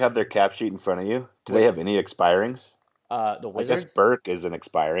you have their cap sheet in front of you? Do they have any expirings? The Wizards? I guess Burke isn't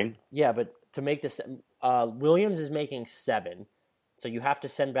expiring. Yeah, but to make this, Williams is making 7. So you have to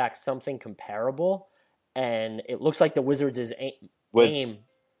send back something comparable. And it looks like the Wizards is aim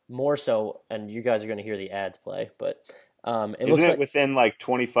more so, and you guys are going to hear the ads play, but isn't it within like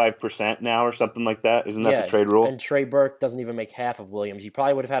 25% now or something like that? Isn't that the trade rule? And Trey Burke doesn't even make half of Williams. You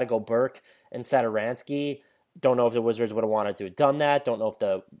probably would have had to go Burke and Satoransky. Don't know if the Wizards would have wanted to have done that. Don't know if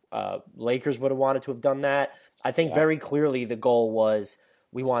the Lakers would have wanted to have done that. I think very clearly the goal was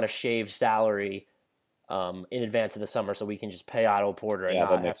we want to shave salary in advance of the summer so we can just pay Otto Porter and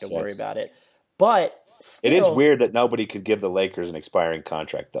not have to worry about it. But still, it is weird that nobody could give the Lakers an expiring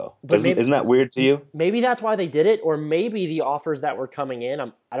contract, though. Isn't that weird to you? Maybe that's why they did it, or maybe the offers that were coming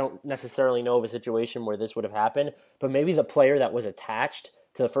in, I don't necessarily know of a situation where this would have happened, but maybe the player that was attached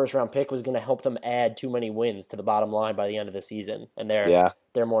to the first-round pick was going to help them add too many wins to the bottom line by the end of the season, and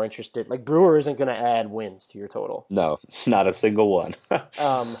they're more interested. Like, Brewer isn't going to add wins to your total. No, not a single one.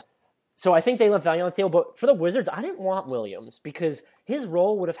 So I think they left value on the table, but for the Wizards, I didn't want Williams because his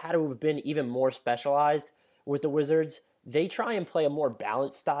role would have had to have been even more specialized with the Wizards. They try and play a more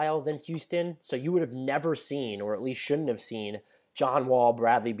balanced style than Houston, so you would have never seen, or at least shouldn't have seen, John Wall,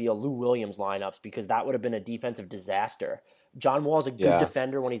 Bradley Beal, Lou Williams lineups because that would have been a defensive disaster. John Wall's a good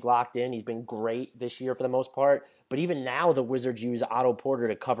defender when he's locked in. He's been great this year for the most part, but even now the Wizards use Otto Porter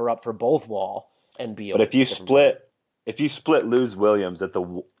to cover up for both Wall and Beal. But if you split Lou's Williams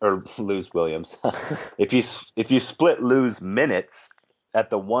if you split Lou's minutes at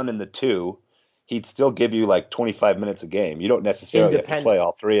the 1 and the 2, he'd still give you like 25 minutes a game. You don't necessarily have to play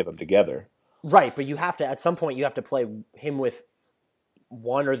all 3 of them together. Right, but you have to, at some point, you have to play him with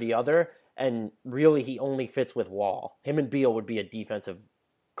one or the other, and really he only fits with Wall. Him and Beal would be a defensive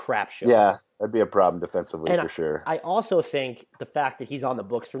crap show. Yeah, that'd be a problem defensively for sure. I also think the fact that he's on the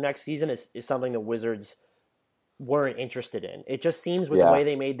books for next season is something the Wizards weren't interested in. It just seems with the way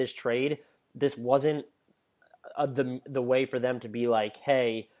they made this trade, this wasn't the way for them to be like,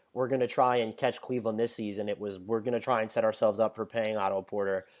 hey, we're going to try and catch Cleveland this season. It was, we're going to try and set ourselves up for paying Otto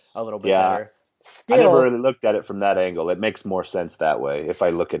Porter a little bit better. Still, I never really looked at it from that angle. It makes more sense that way if I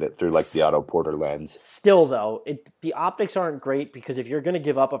look at it through like the Otto Porter lens. Still, though, the optics aren't great because if you're going to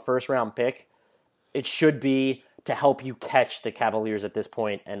give up a first-round pick, it should be to help you catch the Cavaliers at this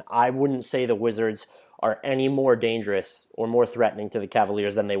point, and I wouldn't say the Wizards are any more dangerous or more threatening to the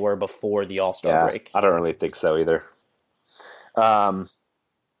Cavaliers than they were before the All-Star break. I don't really think so either.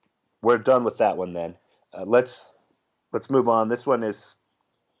 We're done with that one then. Let's move on. This one is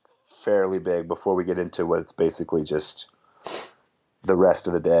fairly big before we get into what it's basically just the rest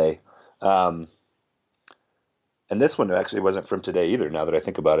of the day. And this one actually wasn't from today either, now that I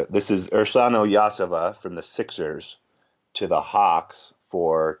think about it. This is Ersan Ilyasova from the Sixers to the Hawks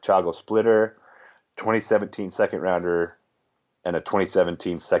for Thiago Splitter, 2017 second-rounder, and a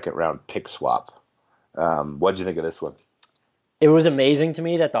 2017 second-round pick swap. What did you think of this one? It was amazing to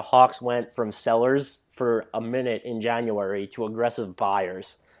me that the Hawks went from sellers for a minute in January to aggressive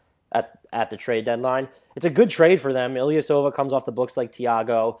buyers at the trade deadline. It's a good trade for them. Ilyasova comes off the books like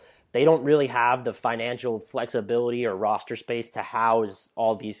Thiago. They don't really have the financial flexibility or roster space to house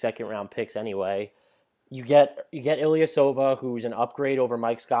all these second-round picks anyway. You get Ilyasova, who's an upgrade over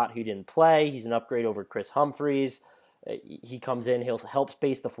Mike Scott, who didn't play. He's an upgrade over Chris Humphries. He comes in, he'll help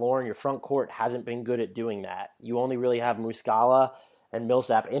space the floor, and your front court hasn't been good at doing that. You only really have Muscala and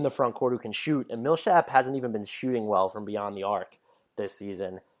Millsap in the front court who can shoot, and Millsap hasn't even been shooting well from beyond the arc this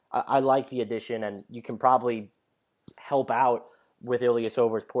season. I like the addition, and you can probably help out with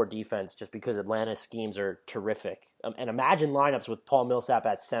Ilyasova's poor defense just because Atlanta's schemes are terrific. And imagine lineups with Paul Millsap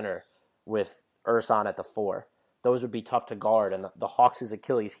at center with Ersan at the 4. Those would be tough to guard, and the Hawks'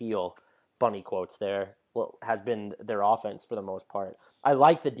 Achilles heel, bunny quotes there, has been their offense for the most part. I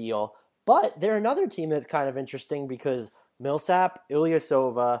like the deal, but they're another team that's kind of interesting because Millsap,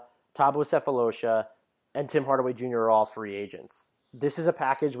 Ilyasova, Thabo Sefolosha, and Tim Hardaway Jr. are all free agents. This is a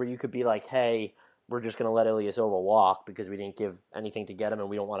package where you could be like, hey, we're just going to let Ilyasova walk because we didn't give anything to get him and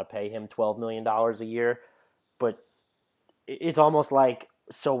we don't want to pay him $12 million a year. But it's almost like,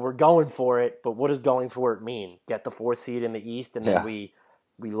 so we're going for it, but what does going for it mean? Get the 4th seed in the East, and then we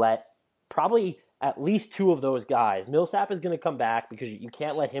let probably at least 2 of those guys. Millsap is going to come back because you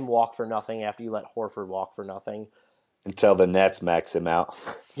can't let him walk for nothing after you let Horford walk for nothing. Until the Nets max him out.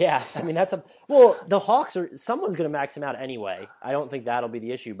 Yeah, I mean, the Hawks someone's going to max him out anyway. I don't think that'll be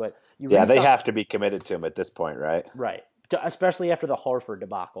the issue, but they have to be committed to him at this point, right? Right, especially after the Horford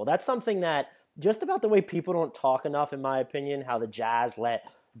debacle. That's something that just about the way people don't talk enough, in my opinion, how the Jazz let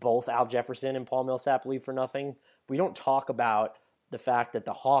both Al Jefferson and Paul Millsap leave for nothing. We don't talk about the fact that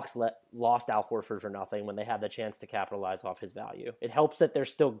the Hawks lost Al Horford for nothing when they had the chance to capitalize off his value. It helps that they're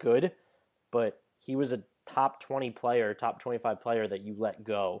still good, but he was a top 20 player, top 25 player that you let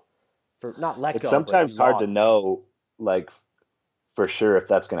go. It's sometimes hard to know, like, for sure if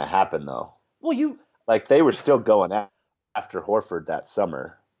that's going to happen, though. Well, they were still going after Horford that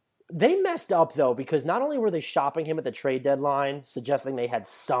summer. They messed up, though, because not only were they shopping him at the trade deadline, suggesting they had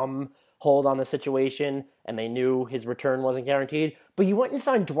some hold on the situation and they knew his return wasn't guaranteed, but you went and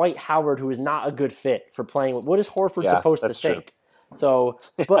signed Dwight Howard, who is not a good fit for playing. What is Horford supposed to think? True.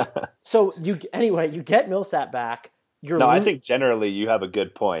 So you get Millsap back. I think generally you have a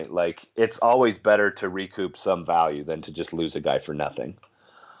good point. Like, it's always better to recoup some value than to just lose a guy for nothing.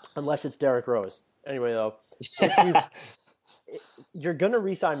 Unless it's Derrick Rose. Anyway, though, you're going to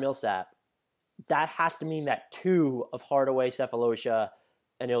re-sign Millsap. That has to mean that 2 of Hardaway, Sefolosha,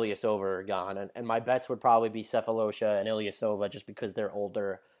 and Ilyasova are gone. And my bets would probably be Sefolosha and Ilyasova just because they're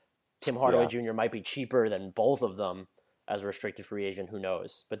older. Tim Hardaway Jr. might be cheaper than both of them as a restricted free agent. Who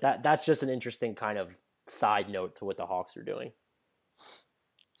knows? But that's just an interesting kind of side note to what the Hawks are doing.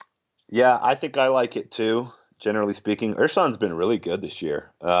 Yeah, I think I like it too. Generally speaking, Ersan's been really good this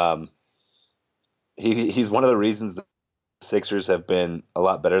year. He's one of the reasons the Sixers have been a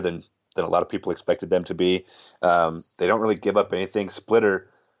lot better than a lot of people expected them to be. They don't really give up anything. Splitter,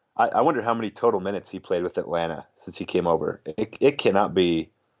 I wonder how many total minutes he played with Atlanta since he came over. It cannot be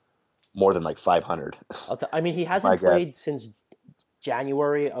more than like 500. He hasn't played since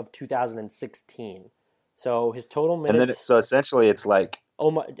January of 2016. So his total minutes. And then essentially it's like.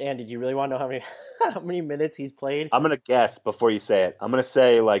 Oh my, Andy, do you really want to know how many minutes he's played? I'm gonna guess before you say it. I'm gonna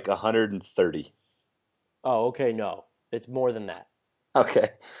say like 130. Oh, okay, no, it's more than that. Okay,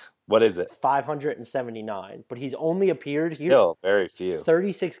 what is it? 579. But he's only appeared here. Still very few.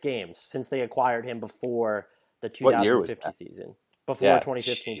 36 games since they acquired him before the 2050 season. Before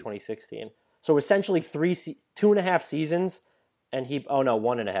 2015-2016. So essentially 2.5 seasons. And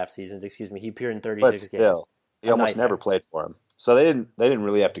 1.5 seasons, excuse me. He appeared in 36 games. But still, he almost never played for him. So they didn't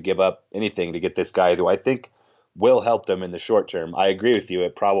really have to give up anything to get this guy, who I think will help them in the short term. I agree with you.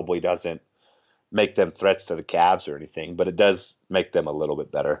 It probably doesn't make them threats to the Cavs or anything, but it does make them a little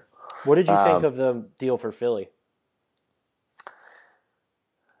bit better. What did you think of the deal for Philly?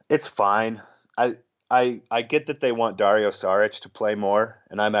 It's fine. I get that they want Dario Saric to play more,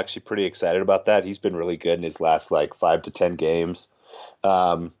 and I'm actually pretty excited about that. He's been really good in his last 5 to 10 games.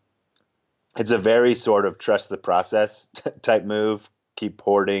 It's a very sort of trust the process type move. Keep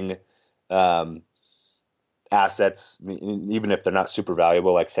hoarding assets, even if they're not super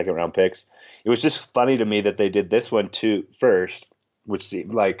valuable, like second-round picks. It was just funny to me that they did this one first, which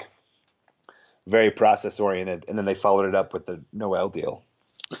seemed like very process-oriented, and then they followed it up with the Noel deal.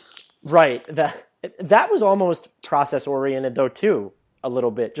 Right. That was almost process-oriented, though, too, a little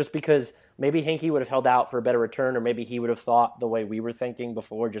bit, just because maybe Hinkie would have held out for a better return, or maybe he would have thought the way we were thinking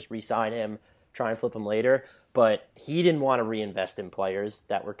before, just re-sign him, try and flip him later. But he didn't want to reinvest in players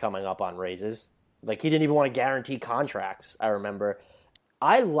that were coming up on raises. He didn't even want to guarantee contracts, I remember.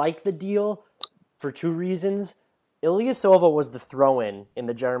 I like the deal for 2 reasons. Ilyasova was the throw-in in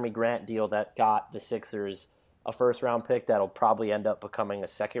the Jeremy Grant deal that got the Sixers a first-round pick that'll probably end up becoming a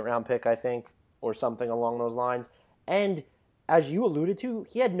second-round pick, I think, or something along those lines. And as you alluded to,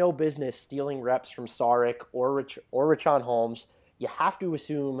 he had no business stealing reps from Saric or Richaun Holmes. You have to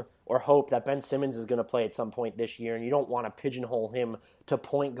assume or hope that Ben Simmons is going to play at some point this year, and you don't want to pigeonhole him to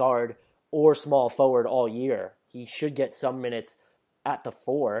point guard or small forward all year. He should get some minutes at the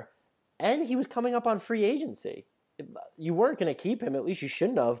 4. And he was coming up on free agency. You weren't going to keep him. At least you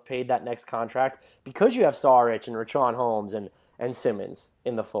shouldn't have paid that next contract because you have Saric and Richaun Holmes and Simmons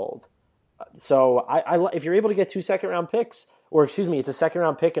in the fold. So if you're able to get 2 second-round picks, or excuse me, it's a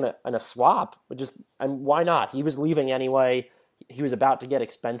second-round pick and a swap, and why not? He was leaving anyway. He was about to get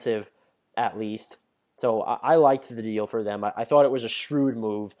expensive at least. So I liked the deal for them. I thought it was a shrewd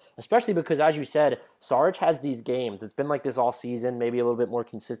move, especially because, as you said, Saric has these games. It's been like this all season, maybe a little bit more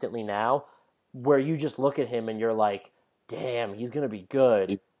consistently now, where you just look at him and you're like, damn, he's going to be good.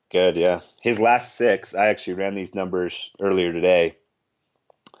 He's good, yeah. His last 6, I actually ran these numbers earlier today.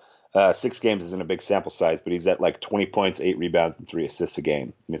 6 games isn't a big sample size, but he's at 20 points, 8 rebounds, and 3 assists a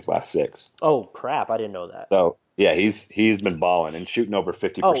game in his last 6. Oh, crap. I didn't know that. So, yeah, he's been balling and shooting over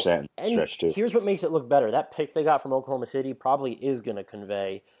 50% stretch, too. Here's what makes it look better. That pick they got from Oklahoma City probably is going to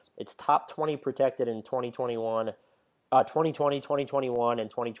convey. It's top 20 protected in 2020, 2021, and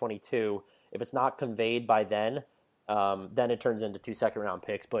 2022. If it's not conveyed by then, then it turns into 2 second-round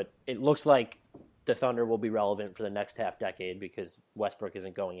picks. But it looks like the Thunder will be relevant for the next half decade because Westbrook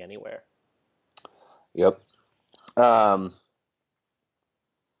isn't going anywhere. Yep. I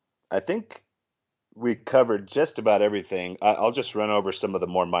think we covered just about everything. I'll just run over some of the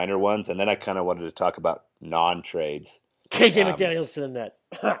more minor ones, and then I kind of wanted to talk about non-trades. KJ McDaniels to the Nets.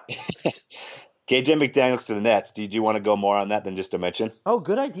 KJ McDaniels to the Nets. Did you want to go more on that than just a mention? Oh,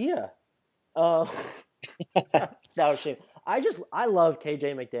 good idea. That was shame. I love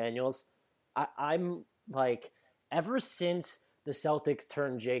KJ McDaniels. I'm like, ever since the Celtics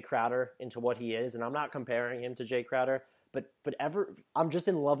turned Jay Crowder into what he is, and I'm not comparing him to Jay Crowder, but I'm just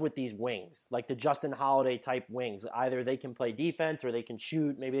in love with these wings, like the Justin Holiday type wings. Either they can play defense or they can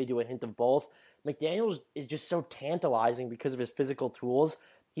shoot. Maybe they do a hint of both. McDaniels is just so tantalizing because of his physical tools.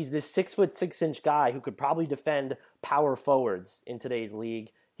 He's this 6'6" guy who could probably defend power forwards in today's league.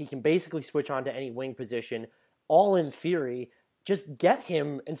 He can basically switch on to any wing position, all in theory. Just get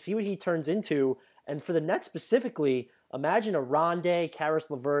him and see what he turns into. And for the Nets specifically, imagine a Rondé, Karis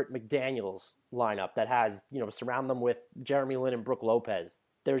LeVert, McDaniels lineup that has, surround them with Jeremy Lin and Brook Lopez.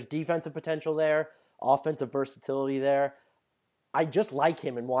 There's defensive potential there, offensive versatility there. I just like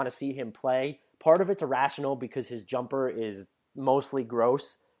him and want to see him play. Part of it's irrational because his jumper is mostly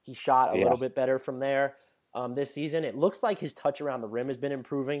gross. He shot a little bit better from there this season. It looks like his touch around the rim has been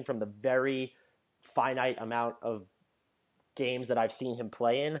improving from the very finite amount of games that I've seen him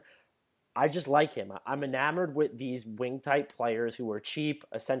play in. I just like him. I'm enamored with these wing-type players who are cheap,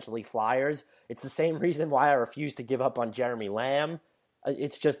 essentially flyers. It's the same reason why I refuse to give up on Jeremy Lamb.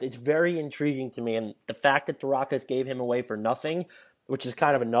 It's very intriguing to me. And the fact that the Rockets gave him away for nothing, which is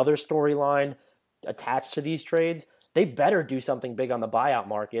kind of another storyline attached to these trades, they better do something big on the buyout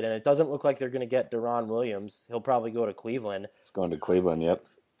market. And it doesn't look like they're going to get Deron Williams. He'll probably go to Cleveland. It's going to Cleveland, yep.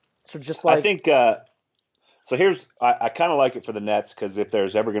 So just like... I think... So I kind of like it for the Nets because if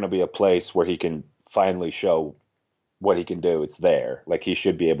there's ever going to be a place where he can finally show what he can do, it's there. Like, he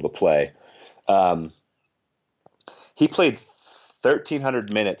should be able to play. He played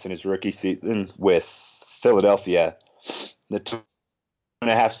 1,300 minutes in his rookie season with Philadelphia. The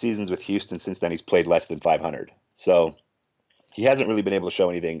 2.5 seasons with Houston since then, he's played less than 500. So he hasn't really been able to show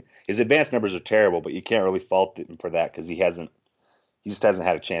anything. His advanced numbers are terrible, but you can't really fault him for that because he just hasn't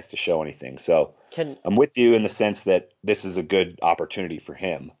had a chance to show anything. So I'm with you in the sense that this is a good opportunity for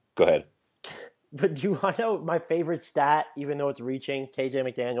him. Go ahead. But do you want to know my favorite stat, even though it's reaching, KJ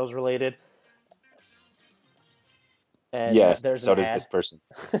McDaniels related? And yes, there's so does this person.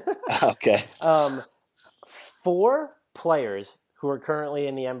 Okay. 4 players who are currently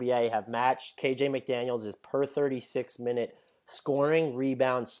in the NBA have matched KJ McDaniels' per 36-minute scoring,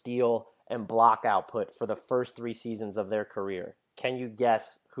 rebound, steal, and block output for the first 3 seasons of their career. Can you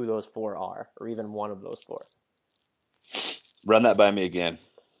guess who those 4 are, or even one of those 4? Run that by me again.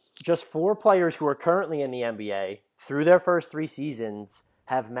 Just 4 players who are currently in the NBA through their first 3 seasons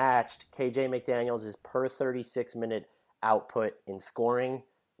have matched KJ McDaniels' per 36-minute output in scoring,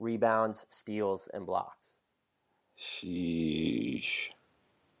 rebounds, steals, and blocks. Sheesh.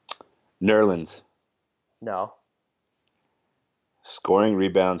 Nerlens. No. Scoring,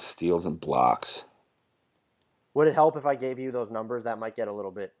 rebounds, steals, and blocks. Would it help if I gave you those numbers? That might get a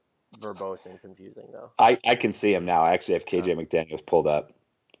little bit verbose and confusing, though. I can see him now. I actually have KJ McDaniels pulled up.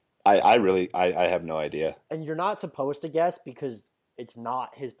 I have no idea. And you're not supposed to guess because it's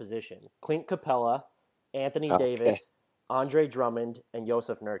not his position. Clint Capella, Anthony Davis, Andre Drummond, and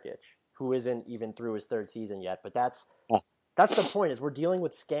Jusuf Nurkic, who isn't even through his 3rd season yet. But that's the point, is we're dealing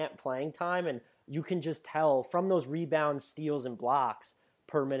with scant playing time, and you can just tell from those rebounds, steals, and blocks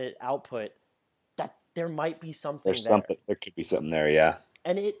per minute output that there might be something there. There could be something there, yeah.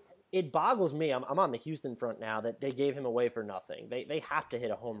 And it boggles me. I'm on the Houston front now that they gave him away for nothing. They have to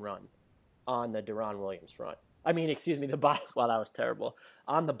hit a home run on the Deron Williams front. I mean, excuse me, that was terrible.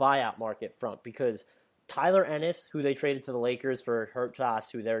 On the buyout market front, because Tyler Ennis, who they traded to the Lakers for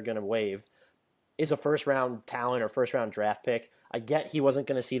Hurtas, who they're going to waive, is a first-round talent or first-round draft pick. I get he wasn't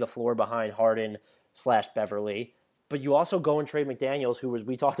going to see the floor behind Harden/Beverly, but you also go and trade McDaniels, who, as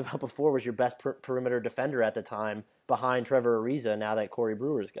we talked about before, was your best perimeter defender at the time, behind Trevor Ariza now that Corey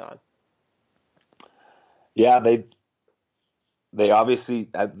Brewer's gone. Yeah, they obviously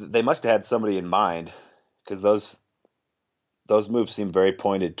they must have had somebody in mind because those moves seem very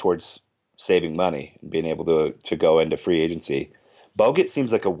pointed towards saving money and being able to go into free agency. Bogut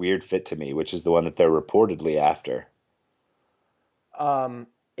seems like a weird fit to me, which is the one that they're reportedly after.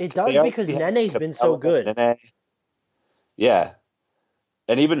 It does because Nene's been so good. Nene. Yeah.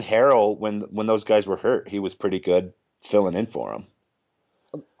 And even Harrell, when those guys were hurt, he was pretty good filling in for them.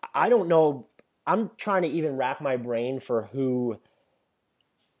 I don't know I'm trying to even rack my brain for who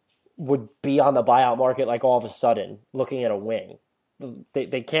would be on the buyout market like all of a sudden looking at a wing.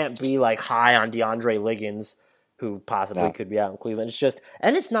 They can't be like high on DeAndre Liggins, who possibly could be out in Cleveland. It's just,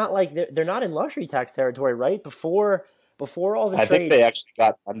 and it's not like they're not in luxury tax territory, right? Before all the trades, I think they actually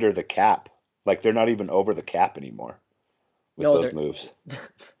got under the cap. Like they're not even over the cap anymore with those moves.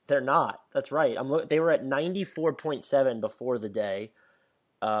 They're not. That's right. They were at 94.7 before the day,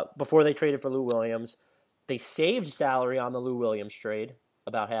 before they traded for Lou Williams. They saved salary on the Lou Williams trade,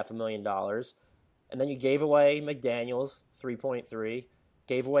 about $500,000. And then you gave away McDaniels, 3.3.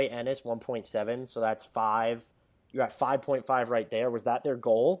 Gave away Ennis, 1.7. So that's 5. You're at 5.5 right there. Was that their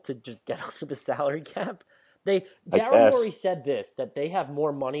goal, to just get under the salary cap? Daryl Morey said this, that they have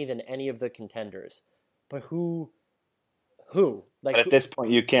more money than any of the contenders. But who? Like, but at this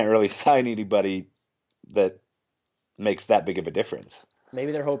point, you can't really sign anybody that makes that big of a difference.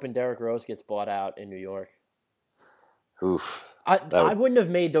 Maybe they're hoping Derrick Rose gets bought out in New York. Oof. I wouldn't have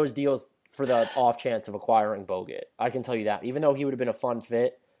made those deals for the off chance of acquiring Bogut. I can tell you that. Even though he would have been a fun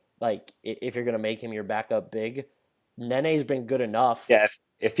fit, like if you're going to make him your backup big, Nene's been good enough. Yeah,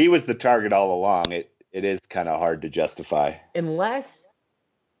 if he was the target all along, it is kind of hard to justify.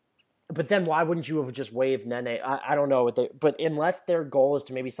 But then why wouldn't you have just waived Nene? I don't know. But unless their goal is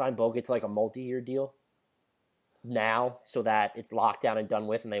to maybe sign Bogut to like a multi-year deal now, so that it's locked down and done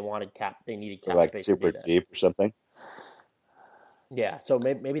with, and they needed cap like space super cheap or something. Yeah, so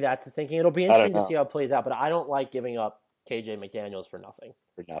maybe that's the thinking. It'll be interesting to see how it plays out, but I don't like giving up KJ McDaniels for nothing.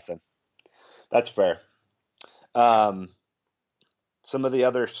 That's fair. Some of the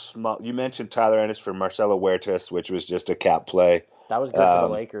other you mentioned Tyler Ennis for Marcelo Huertas, which was just a cap play. That was good for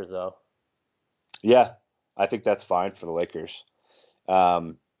the Lakers, though. Yeah, I think that's fine for the Lakers.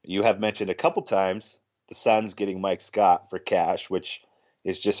 You have mentioned a couple times the Suns getting Mike Scott for cash, which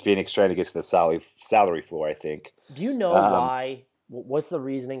is just Phoenix trying to get to the salary floor, I think. Do you know why? What's the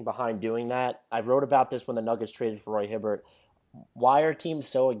reasoning behind doing that? I wrote about this when the Nuggets traded for Roy Hibbert. Why are teams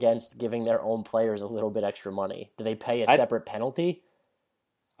so against giving their own players a little bit extra money? Do they pay a separate penalty?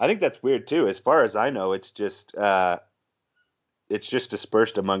 I think that's weird, too. As far as I know, it's just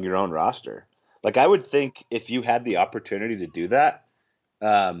dispersed among your own roster. Like, I would think if you had the opportunity to do that,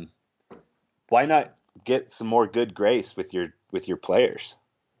 why not get some more good grace with your players?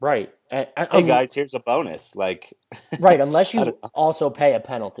 Right. Hey guys, here's a bonus. Like, right, unless you also pay a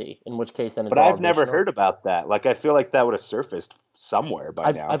penalty, in which case then it's But I've never heard about that. Like, I feel like that would have surfaced somewhere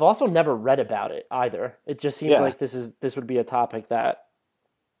by now. I've also never read about it either. It just seems like this would be a topic that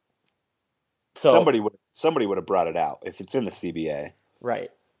somebody would have brought it out if it's in the CBA. Right.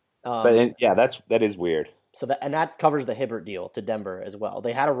 But that is weird. So that covers the Hibbert deal to Denver as well.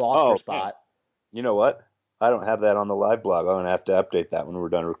 They had a roster spot. Man. You know what? I don't have that on the live blog. I'm going to have to update that when we're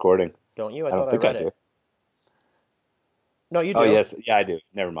done recording. Don't you? I don't think I do. No, you do. Oh, yes. Yeah, I do.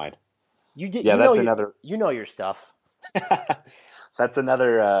 Never mind. You did. Yeah, that's another. You know your stuff. That's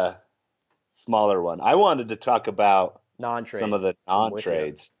another smaller one. I wanted to talk about some of the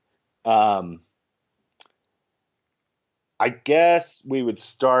non-trades. I guess we would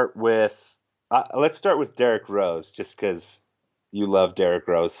start with let's start with Derrick Rose, just because you love Derrick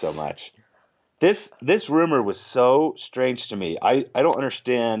Rose so much. This rumor was so strange to me. I don't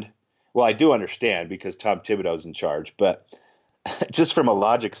understand. Well, I do understand because Tom Thibodeau's in charge, but just from a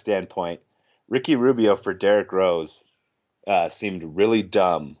logic standpoint, Ricky Rubio for Derrick Rose seemed really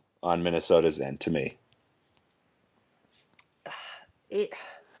dumb on Minnesota's end to me.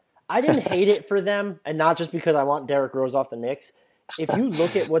 I didn't hate it for them, and not just because I want Derrick Rose off the Knicks. If you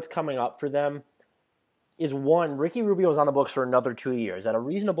look at what's coming up for them, is one, Ricky Rubio is on the books for another 2 years at a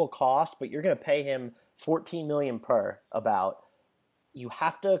reasonable cost, but you're going to pay him $14 million per about. You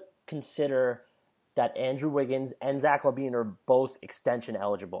have to consider that Andrew Wiggins and Zach LaVine are both extension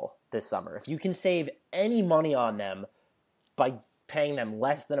eligible this summer. If you can save any money on them by paying them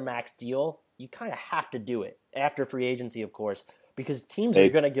less than a max deal, you kind of have to do it after free agency, of course, because teams are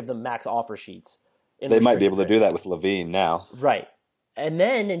going to give them max offer sheets. They might be able to do that with LaVine now. Right. And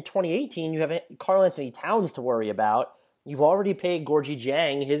then in 2018, you have Karl Anthony Towns to worry about. You've already paid Gorgie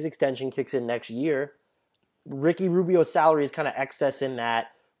Jang. His extension kicks in next year. Ricky Rubio's salary is kind of excess in that,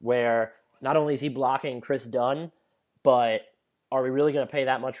 where not only is he blocking Chris Dunn, but are we really going to pay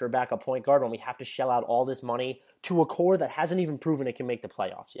that much for a backup point guard when we have to shell out all this money to a core that hasn't even proven it can make the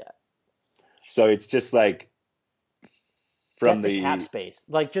playoffs yet? So it's just like from the cap space,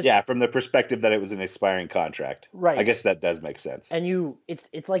 from the perspective that it was an expiring contract, right? I guess that does make sense. And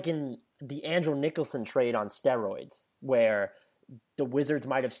it's like in the Andrew Nicholson trade on steroids, where the Wizards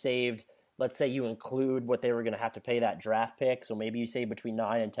might have saved. Let's say you include what they were going to have to pay that draft pick, so maybe you save between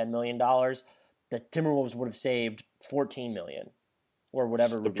 $9 and $10 million. the Timberwolves would have saved $14 million or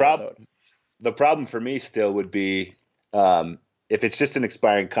whatever. The problem for me still would be if it's just an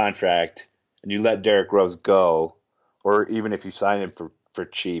expiring contract and you let Derrick Rose go, or even if you sign him for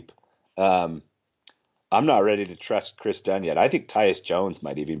cheap, I'm not ready to trust Chris Dunn yet. I think Tyus Jones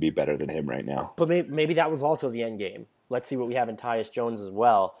might even be better than him right now. But maybe that was also the end game. Let's see what we have in Tyus Jones as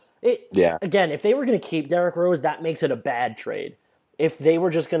well. Again, if they were going to keep Derrick Rose, that makes it a bad trade. If they were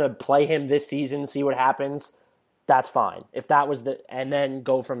just going to play him this season, see what happens, that's fine. If that was and then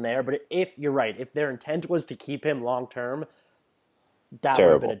go from there. But if you're right, if their intent was to keep him long term, that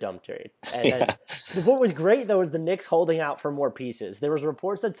would have been a dumb trade. And then, what was great though is the Knicks holding out for more pieces. There was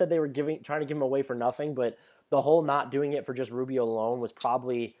reports that said they were trying to give him away for nothing, but the whole not doing it for just Rubio alone was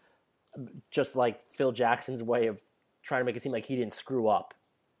probably just like Phil Jackson's way of trying to make it seem like he didn't screw up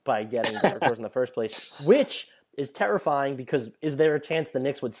by getting Derrick Rose in the first place, which is terrifying because is there a chance the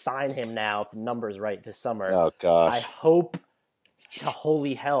Knicks would sign him now if the number's right this summer? Oh, gosh. I hope to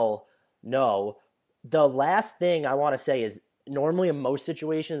holy hell no. The last thing I want to say is normally in most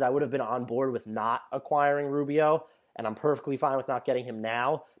situations I would have been on board with not acquiring Rubio, and I'm perfectly fine with not getting him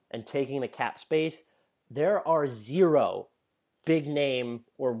now and taking the cap space. There are 0 big name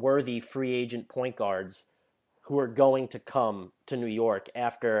or worthy free agent point guards who are going to come to New York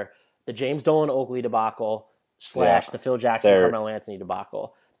after the James Dolan Oakley debacle / the Phil Jackson Carmelo Anthony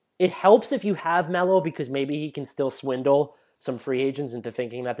debacle. It helps if you have Melo because maybe he can still swindle some free agents into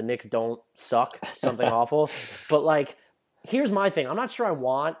thinking that the Knicks don't suck, something awful. But like, here's my thing. I'm not sure I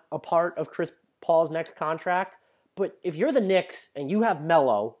want a part of Chris Paul's next contract, but if you're the Knicks and you have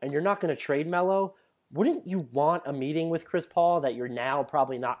Melo and you're not going to trade Melo, wouldn't you want a meeting with Chris Paul that you're now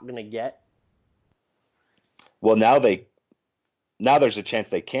probably not going to get? Well, now there's a chance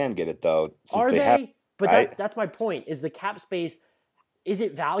they can get it though. Are they? But that's my point. Is the cap space, is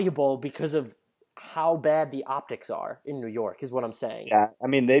it valuable because of how bad the optics are in New York is what I'm saying. Yeah, I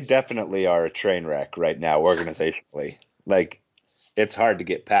mean, they definitely are a train wreck right now organizationally. Like, it's hard to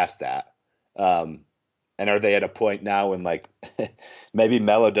get past that. And are they at a point now when, like, maybe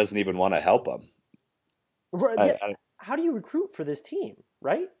Melo doesn't even want to help them? Right, how do you recruit for this team,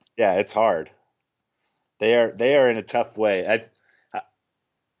 right? Yeah, it's hard. They are in a tough way.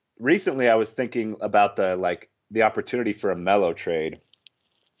 Recently, I was thinking about the opportunity for a Melo trade,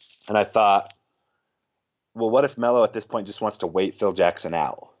 and I thought, well, what if Melo at this point just wants to wait Phil Jackson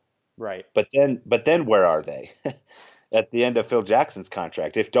out? Right. But then where are they at the end of Phil Jackson's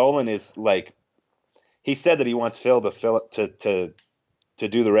contract? If Dolan is like, he said that he wants Phil to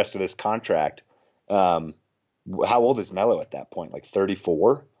do the rest of this contract. How old is Melo at that point? Like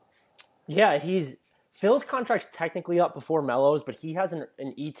 34? Yeah, Phil's contract's technically up before Melo's, but he has an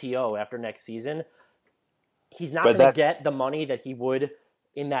ETO after next season. He's not going to get the money that he would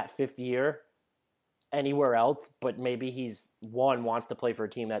in that 5th year anywhere else, but maybe he's, 1, wants to play for a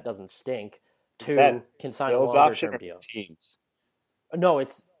team that doesn't stink, 2, can sign a longer-term deal. Teams? No,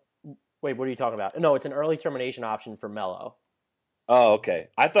 wait, what are you talking about? No, it's an early termination option for Melo. Oh, okay.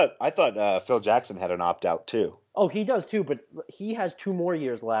 I thought Phil Jackson had an opt-out too. Oh, he does too, but he has 2 more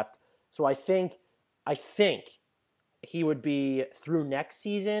years left, so I think he would be through next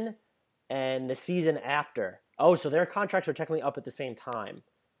season and the season after. Oh, so their contracts are technically up at the same time,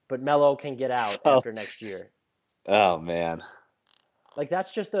 but Melo can get out after next year. Oh, man. Like,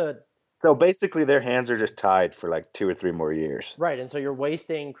 that's just So basically their hands are just tied for like 2 or 3 more years. Right, and so you're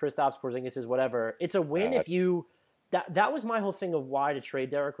wasting Kristaps Porzingis' whatever. It's a win if you... That was my whole thing of why to trade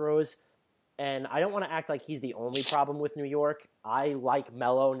Derrick Rose, and I don't want to act like he's the only problem with New York. I like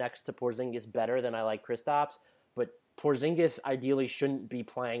Melo next to Porzingis better than I like Kristaps, but Porzingis ideally shouldn't be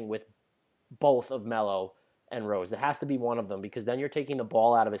playing with both of Melo and Rose. It has to be one of them because then you're taking the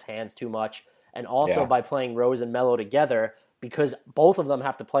ball out of his hands too much, and also by playing Rose and Melo together, because both of them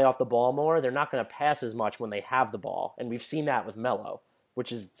have to play off the ball more, they're not going to pass as much when they have the ball, and we've seen that with Melo,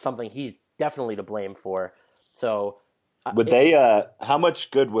 which is something he's definitely to blame for. So, would they? How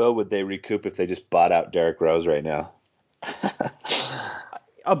much goodwill would they recoup if they just bought out Derrick Rose right now?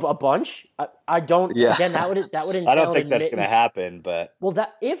 A bunch. I don't. Yeah. Again, that would entail. I don't think that's going to happen. But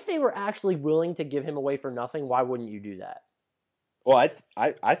if they were actually willing to give him away for nothing, why wouldn't you do that? Well,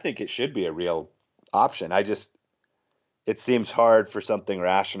 I think it should be a real option. It seems hard for something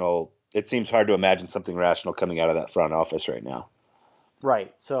rational. It seems hard to imagine something rational coming out of that front office right now.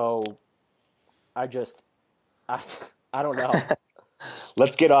 Right. So, I don't know.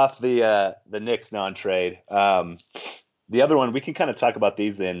 Let's get off the Knicks non-trade. The other one, we can kind of talk about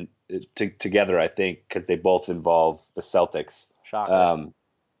these together, I think, because they both involve the Celtics. Shocker.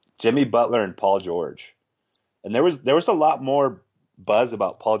 Jimmy Butler and Paul George. And there was a lot more buzz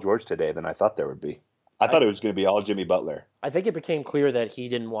about Paul George today than I thought there would be. I thought it was going to be all Jimmy Butler. I think it became clear that he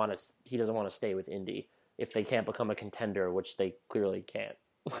doesn't want to stay with Indy if they can't become a contender, which they clearly can't.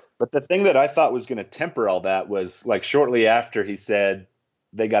 But the thing that I thought was going to temper all that was like shortly after he said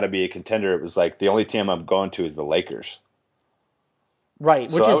they got to be a contender, it was like the only team I'm going to is the Lakers.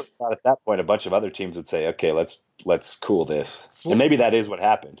 Right. So I thought at that point a bunch of other teams would say, okay, let's cool this. And maybe that is what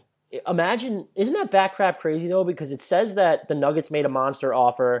happened. Imagine, isn't that backcrap crazy though? Because it says that the Nuggets made a monster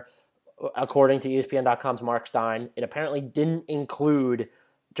offer, according to ESPN.com's Mark Stein. It apparently didn't include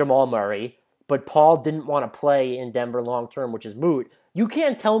Jamal Murray, but Paul didn't want to play in Denver long term, which is moot. You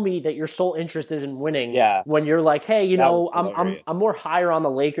can't tell me that your sole interest is in winning when you're like, hey, I'm more higher on the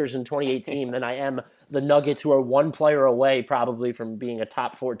Lakers in 2018 than I am the Nuggets, who are one player away probably from being a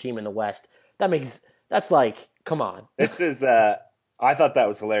top 4 team in the West. That's like, come on. This is I thought that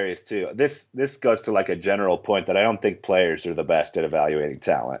was hilarious too. This goes to like a general point that I don't think players are the best at evaluating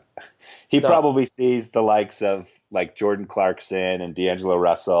talent. He probably sees the likes of like Jordan Clarkson and D'Angelo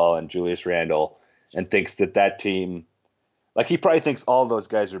Russell and Julius Randle and thinks that team, like he probably thinks all those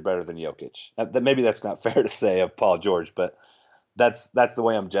guys are better than Jokic. Maybe that's not fair to say of Paul George, but that's the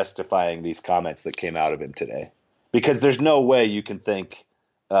way I'm justifying these comments that came out of him today. Because there's no way you can think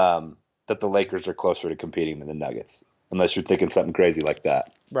that the Lakers are closer to competing than the Nuggets, unless you're thinking something crazy like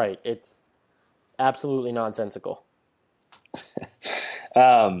that. Right. It's absolutely nonsensical.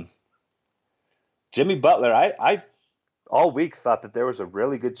 Jimmy Butler, I all week thought that there was a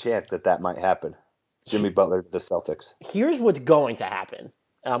really good chance that might happen. Jimmy Butler to the Celtics. Here's what's going to happen.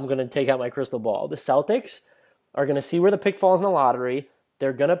 I'm going to take out my crystal ball. The Celtics are going to see where the pick falls in the lottery.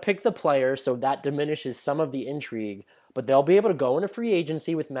 They're going to pick the player, so that diminishes some of the intrigue. But they'll be able to go into free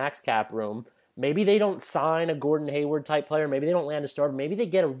agency with max cap room. Maybe they don't sign a Gordon Hayward type player. Maybe they don't land a starter. Maybe they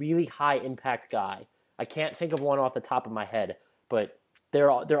get a really high impact guy. I can't think of one off the top of my head, but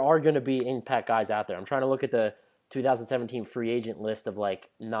there are going to be impact guys out there. I'm trying to look at the 2017 free agent list of like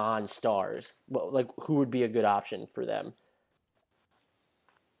non-stars. Well, like who would be a good option for them?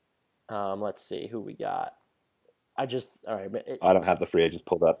 Let's see who we got. I don't have the free agents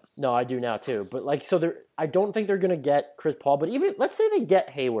pulled up. No, I do now too. But like, so I don't think they're going to get Chris Paul. But even let's say they get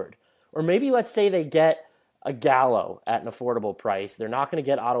Hayward, or maybe let's say they get a Gallo at an affordable price. They're not going to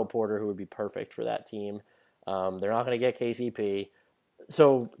get Otto Porter, who would be perfect for that team. They're not going to get KCP.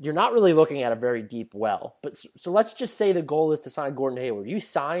 So you're not really looking at a very deep well. But so let's just say the goal is to sign Gordon Hayward. You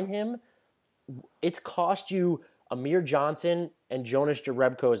sign him, it's cost you Amir Johnson and Jonas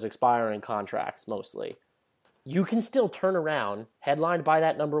Jerebko's expiring contracts mostly. You can still turn around, headlined by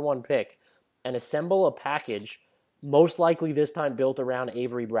that number 1 pick, and assemble a package, most likely this time built around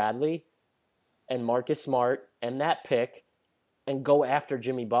Avery Bradley and Marcus Smart and that pick, and go after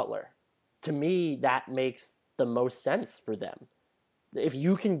Jimmy Butler. To me, that makes the most sense for them. If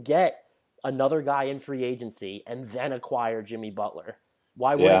you can get another guy in free agency and then acquire Jimmy Butler,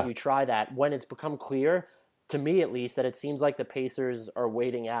 why wouldn't you try that when it's become clear, to me at least, that it seems like the Pacers and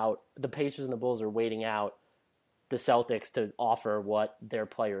the Bulls are waiting out the Celtics to offer what their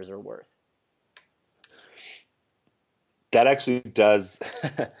players are worth? That actually does.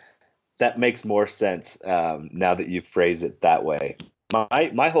 That makes more sense now that you phrase it that way.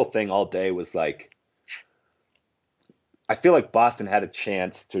 My whole thing all day was like, I feel like Boston had a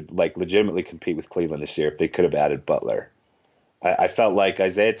chance to like legitimately compete with Cleveland this year if they could have added Butler. I felt like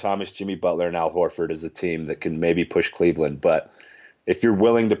Isaiah Thomas, Jimmy Butler, and Al Horford is a team that can maybe push Cleveland. But if you're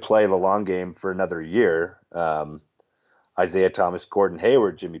willing to play the long game for another year, Isaiah Thomas, Gordon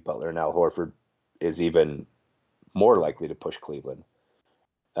Hayward, Jimmy Butler, and Al Horford is even more likely to push Cleveland.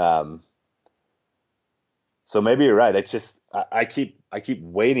 So maybe you're right. It's just I keep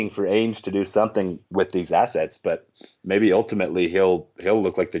waiting for Ainge to do something with these assets, but maybe ultimately he'll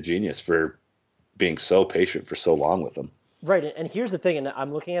look like the genius for being so patient for so long with them. Right, and here's the thing, and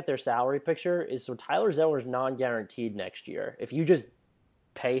I'm looking at their salary picture, is so Tyler Zeller's non-guaranteed next year. If you just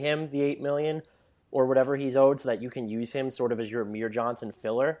pay him the $8 million or whatever he's owed so that you can use him sort of as your Amir Johnson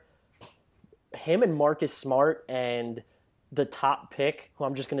filler, him and Marcus Smart and the top pick, who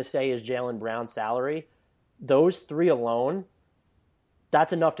I'm just going to say is Jaylen Brown's salary, those 3 alone,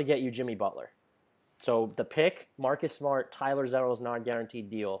 that's enough to get you Jimmy Butler. So the pick, Marcus Smart, Tyler Zeller's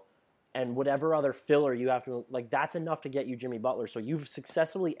non-guaranteed deal, and whatever other filler you have to, like, that's enough to get you Jimmy Butler. So you've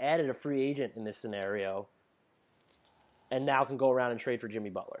successfully added a free agent in this scenario and now can go around and trade for Jimmy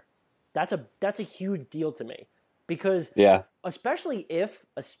Butler. That's a huge deal to me because especially if,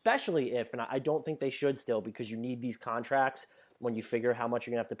 and I don't think they should still because you need these contracts when you figure how much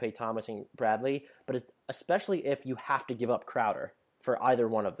you're going to have to pay Thomas and Bradley, but especially if you have to give up Crowder for either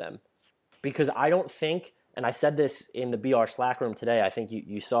one of them. Because I don't think and I said this in the BR Slack room today, I think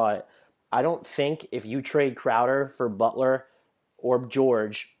you saw it. I don't think if you trade Crowder for Butler or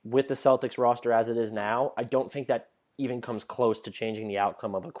George with the Celtics roster as it is now, I don't think that even comes close to changing the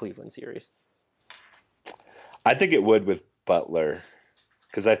outcome of a Cleveland series. I think it would with Butler,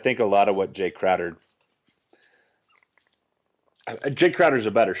 because I think a lot of what Jay Crowder's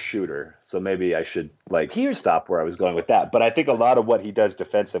a better shooter, so maybe I should stop where I was going with that. But I think a lot of what he does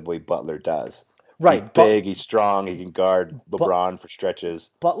defensively, Butler does. Right, he's big, he's strong, he can guard LeBron for stretches.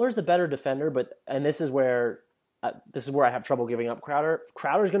 Butler's the better defender, and this is where I have trouble giving up Crowder.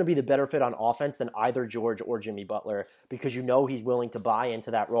 Crowder's going to be the better fit on offense than either George or Jimmy Butler, because he's willing to buy into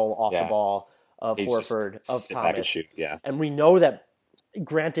that role off the ball of Horford, of Thomas. Shoot, yeah. And we know that,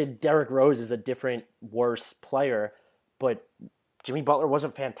 granted, Derrick Rose is a different, worse player, but Jimmy Butler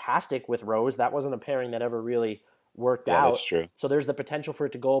wasn't fantastic with Rose. That wasn't a pairing that ever really worked out. That's true. So there's the potential for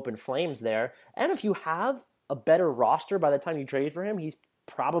it to go up in flames there. And if you have a better roster by the time you trade for him, he's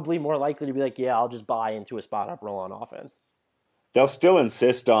probably more likely to be like, yeah, I'll just buy into a spot-up role on offense. They'll still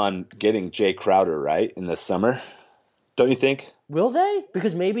insist on getting Jay Crowder, right, in the summer, don't you think? Will they?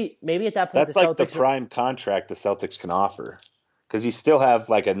 Because maybe at that point that's the like the prime contract the Celtics can offer, because you still have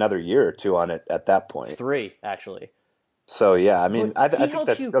like another year or two on it at that point. 3, actually. So, yeah, I mean, I think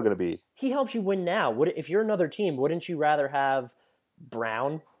that's still going to be... He helps you win now. If you're another team, wouldn't you rather have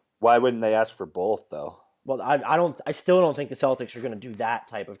Brown? Why wouldn't they ask for both, though? Well, I still don't think the Celtics are going to do that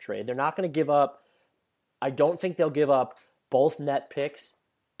type of trade. They're not going to give up... I don't think they'll give up both net picks,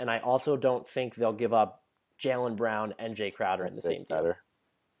 and I also don't think they'll give up Jaylen Brown and Jay Crowder in the same deal.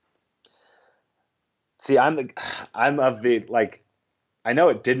 See, I'm of the, like... I know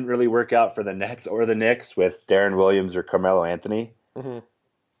it didn't really work out for the Nets or the Knicks with Darren Williams or Carmelo Anthony,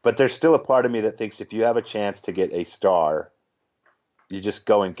 but there's still a part of me that thinks if you have a chance to get a star, you just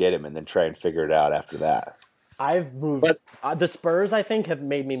go and get him and then try and figure it out after that. I've moved. The Spurs, I think, have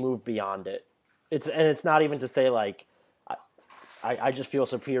made me move beyond it. It's not even to say like I just feel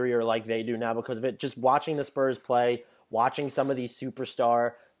superior like they do now because of it. Just watching the Spurs play, watching some of these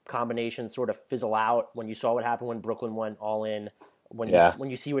superstar combinations sort of fizzle out. When you saw what happened when Brooklyn went all in. When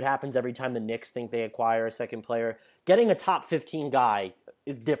you see what happens every time the Knicks think they acquire a second player, getting a top 15 guy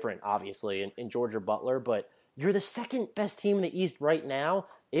is different, obviously, in George or Butler, but you're the second best team in the East right now.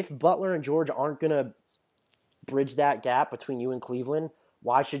 If Butler and George aren't going to bridge that gap between you and Cleveland,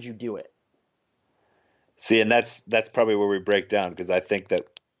 why should you do it? See, and that's probably where we break down, because I think that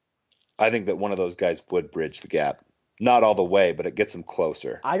one of those guys would bridge the gap. Not all the way, but it gets them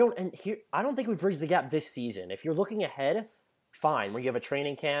closer. I don't think it would bridge the gap this season. If you're looking ahead, fine, when you have a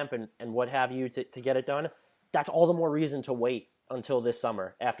training camp and what have you to get it done, that's all the more reason to wait until this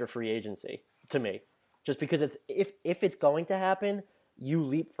summer after free agency, to me. Just because if it's going to happen, you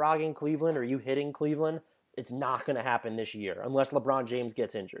leapfrogging Cleveland or you hitting Cleveland, it's not going to happen this year unless LeBron James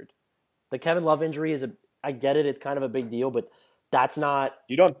gets injured. The Kevin Love injury I get it, it's kind of a big deal, but that's not...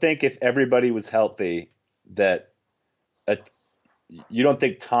 You don't think if everybody was healthy that... you don't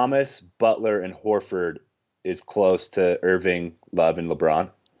think Thomas, Butler, and Horford is close to Irving, Love, and LeBron?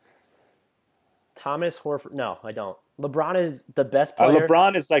 Thomas, Horford, no, I don't. LeBron is the best player.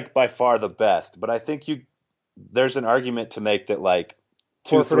 LeBron is like by far the best, but I think there's an argument to make that like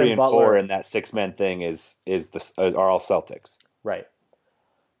 2, Horford 3, and 4 in that 6-man thing are all Celtics. Right.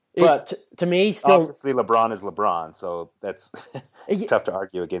 But to me, still obviously LeBron is LeBron, so that's it's tough to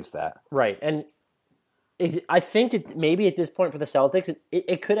argue against that. Right, and I think maybe at this point for the Celtics,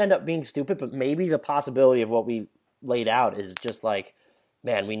 it could end up being stupid, but maybe the possibility of what we laid out is just like,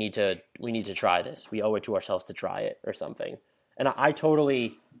 man, we need to try this. We owe it to ourselves to try it or something. And I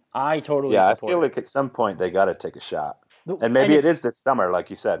totally I feel like at some point they got to take a shot, and maybe it is this summer, like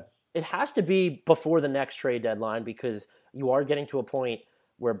you said. It has to be before the next trade deadline because you are getting to a point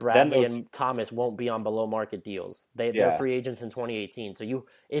where Bradley and Thomas won't be on below market deals. They're free agents in 2018. So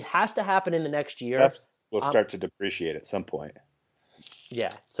it has to happen in the next year. Will start to depreciate at some point.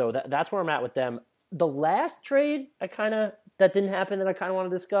 Yeah, so that's where I'm at with them. The last trade that didn't happen that I kind of want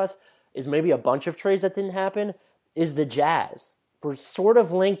to discuss is maybe a bunch of trades that didn't happen is the Jazz. We're sort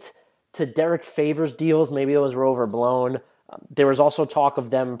of linked to Derek Favors deals. Maybe those were overblown. There was also talk of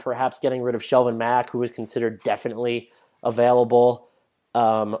them perhaps getting rid of Shelvin Mack, who was considered definitely available.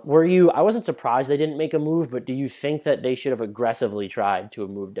 I wasn't surprised they didn't make a move, but do you think that they should have aggressively tried to have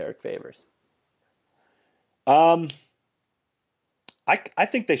moved Derek Favors? I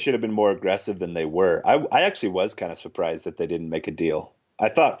think they should have been more aggressive than they were. I actually was kind of surprised that they didn't make a deal. I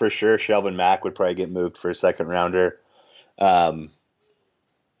thought for sure Shelvin Mack would probably get moved for a second rounder.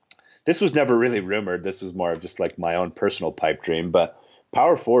 This was never really rumored. This was more of just like my own personal pipe dream, but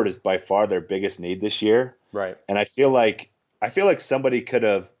power forward is by far their biggest need this year. Right. And I feel like somebody could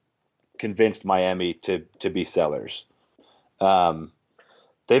have convinced Miami to be sellers.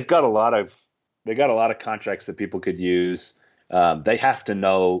 They've got a lot of contracts that people could use. They have to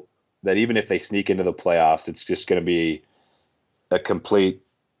know that even if they sneak into the playoffs, it's just going to be a complete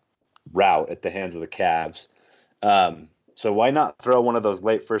rout at the hands of the Cavs. So why not throw one of those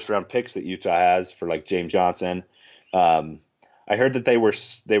late first round picks that Utah has for like James Johnson? I heard that they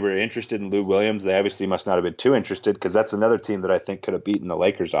were interested in Lou Williams. They obviously must not have been too interested, because that's another team that I think could have beaten the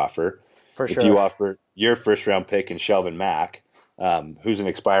Lakers offer. For if sure. you offer your first round pick and Shelvin Mack, who's an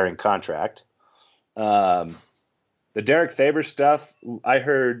expiring contract. The Derek Favors stuff, I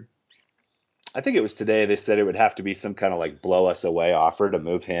think it was today, they said it would have to be some kind of like blow us away offer to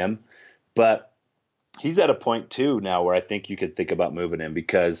move him. But he's at a point too now where I think you could think about moving him,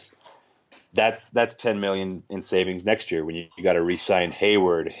 because that's $10 million in savings next year when you got to re-sign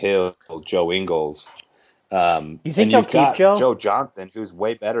Hayward, Hill, Joe Ingles. You think they'll keep Joe? Joe Johnson, who's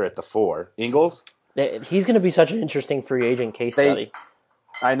way better at the 4. Ingles? He's going to be such an interesting free agent case study.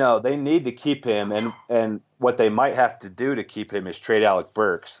 I know. They need to keep him, and what they might have to do to keep him is trade Alec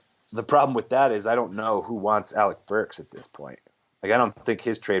Burks. The problem with that is I don't know who wants Alec Burks at this point. Like, I don't think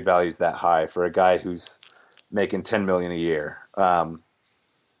his trade value is that high for a guy who's making $10 million a year.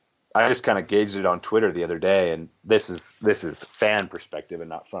 I just kind of gauged it on Twitter the other day, and this is fan perspective and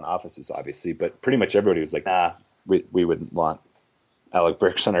not front offices, obviously. But pretty much everybody was like, "Nah, we wouldn't want Alec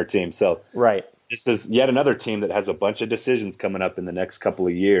Burks on our team." So right, this is yet another team that has a bunch of decisions coming up in the next couple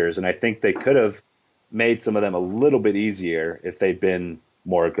of years, and I think they could have made some of them a little bit easier if they'd been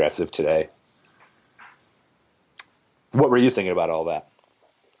more aggressive today. What were you thinking about all that?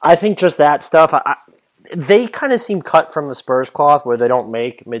 I think just that stuff. They kind of seem cut from the Spurs cloth, where they don't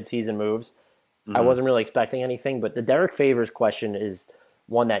make mid-season moves. Mm-hmm. I wasn't really expecting anything, but the Derek Favors question is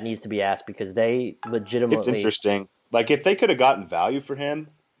one that needs to be asked, because they legitimately... It's interesting. Like, if they could have gotten value for him,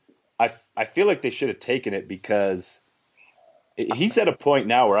 I feel like they should have taken it, because he's at a point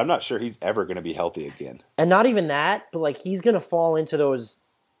now where I'm not sure he's ever going to be healthy again. And not even that, but like, he's going to fall into those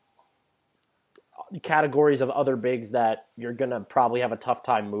categories of other bigs that you're going to probably have a tough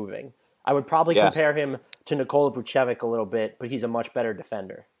time moving. I would probably compare him to Nikola Vucevic a little bit, but he's a much better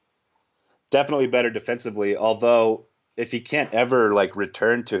defender. Definitely better defensively, although if he can't ever like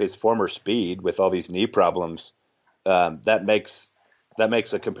return to his former speed with all these knee problems, that makes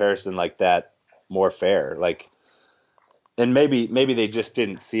a comparison like that more fair. Like, and maybe they just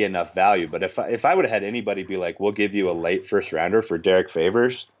didn't see enough value. But if I would have had anybody be like, "We'll give you a late first rounder for Derek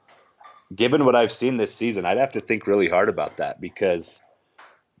Favors," given what I've seen this season, I'd have to think really hard about that, because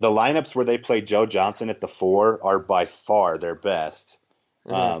the lineups where they play Joe Johnson at the 4 are by far their best.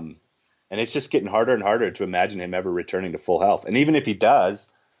 Mm-hmm. And it's just getting harder and harder to imagine him ever returning to full health. And even if he does,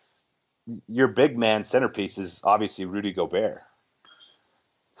 your big man centerpiece is obviously Rudy Gobert.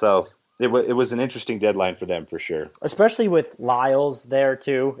 So it was an interesting deadline for them for sure. Especially with Lyles there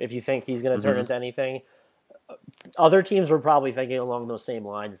too, if you think he's going to turn into anything. Other teams were probably thinking along those same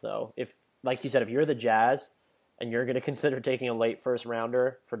lines, though. If, like you said, if you're the Jazz and you're going to consider taking a late first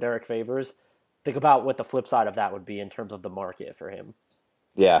rounder for Derek Favors, think about what the flip side of that would be in terms of the market for him.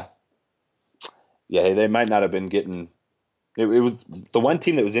 Yeah. Yeah, they might not have been getting – it was the one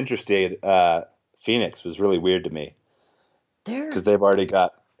team that was interested, Phoenix, was really weird to me, because they've already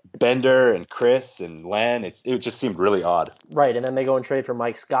got Bender and Chris and Len. It just seemed really odd. Right, and then they go and trade for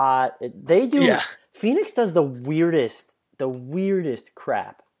Mike Scott. Phoenix does the weirdest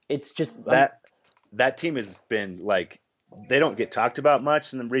crap. It's just that team has been like, they don't get talked about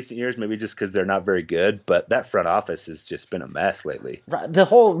much in the recent years, maybe just because they're not very good. But that front office has just been a mess lately. Right,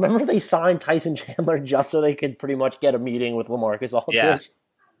 remember they signed Tyson Chandler just so they could pretty much get a meeting with LaMarcus Aldridge. Yeah,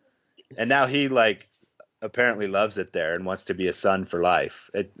 and now he like apparently loves it there and wants to be a Sun for life.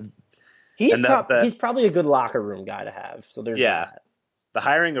 He's probably a good locker room guy to have. So there's that. The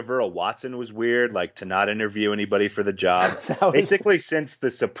hiring of Earl Watson was weird, like to not interview anybody for the job. Basically, since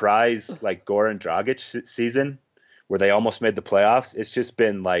the surprise like Goran Dragic season, where they almost made the playoffs, it's just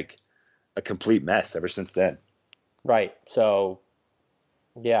been like a complete mess ever since then. Right. So,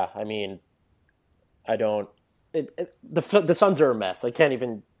 yeah, I mean, the Suns are a mess. I can't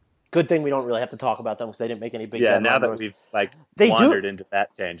even. Good thing we don't really have to talk about them because they didn't make any big. Yeah, now that we've wandered into that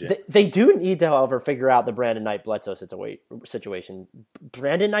tangent, they do need to, however, figure out the Brandon Knight Bledsoe situation.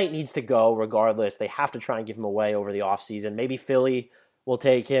 Brandon Knight needs to go regardless. They have to try and give him away over the offseason. Maybe Philly will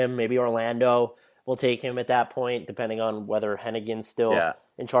take him. Maybe Orlando will take him at that point, depending on whether Hennigan's still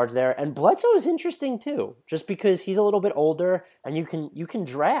in charge there. And Bledsoe is interesting too, just because he's a little bit older, and you can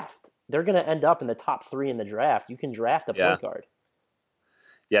draft. They're going to end up in the top 3 in the draft. You can draft a point guard.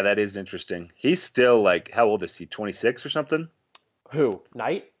 Yeah, that is interesting. He's still like, how old is he? 26 or something? Who?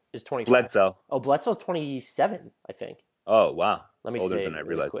 Knight is 25. Bledsoe. Oh, Bledsoe's 27, I think. Oh, wow. Let me Older see than I really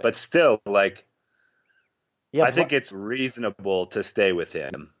realized. quick. But still, like, Yeah, I think it's reasonable to stay with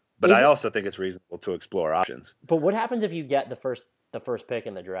him. But Is I it- also think it's reasonable to explore options. But what happens if you get the first pick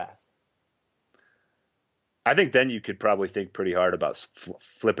in the draft? I think then you could probably think pretty hard about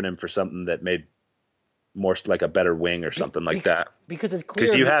flipping him for something that made more like a better wing or something like that. Because it's clear.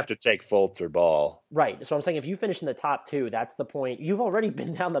 Because you have to take Fultz or Ball. Right. So I'm saying if you finish in the top 2, that's the point. You've already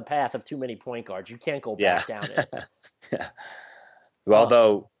been down the path of too many point guards. You can't go back down it. Yeah. Well,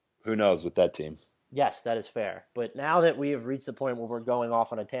 although, who knows with that team? Yes, that is fair. But now that we have reached the point where we're going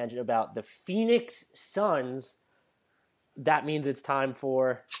off on a tangent about the Phoenix Suns, that means it's time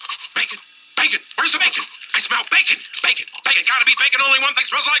for... Bacon! Bacon! Where's the bacon? I smell bacon! Bacon! Bacon! Gotta be bacon! Only one thing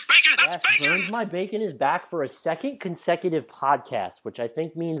smells like bacon! That's Yes, bacon! Burns My Bacon is back for a second consecutive podcast, which I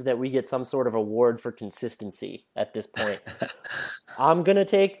think means that we get some sort of award for consistency at this point. I'm going to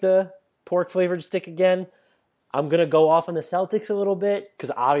take the pork-flavored stick again. I'm going to go off on the Celtics a little bit,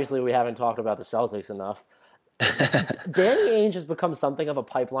 because obviously we haven't talked about the Celtics enough. Danny Ainge has become something of a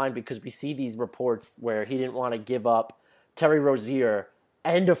pipeline because we see these reports where he didn't want to give up Terry Rozier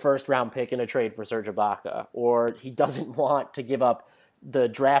and a first-round pick in a trade for Serge Ibaka, or he doesn't want to give up the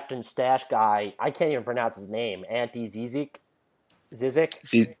draft and stash guy. I can't even pronounce his name. Ante Zizic?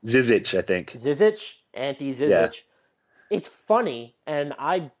 Zizic, I think. Ante Zizic. Yeah. It's funny, and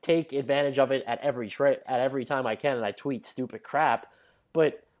I take advantage of it at every time I can, and I tweet stupid crap.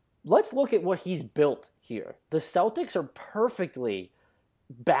 But let's look at what he's built here. The Celtics are perfectly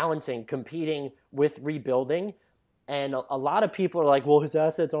balancing competing with rebuilding, and a lot of people are like, well, his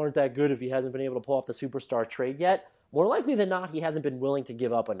assets aren't that good if he hasn't been able to pull off the superstar trade yet. More likely than not, he hasn't been willing to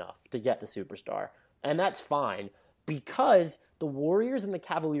give up enough to get the superstar, and that's fine because the Warriors and the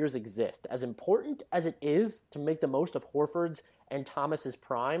Cavaliers exist. As important as it is to make the most of Horford's and Thomas's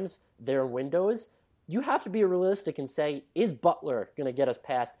primes, their windows, you have to be realistic and say, is Butler going to get us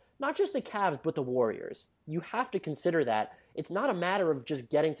past not just the Cavs, but the Warriors? You have to consider that. It's not a matter of just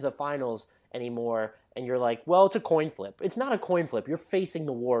getting to the finals anymore, and you're like, well, it's a coin flip. It's not a coin flip. You're facing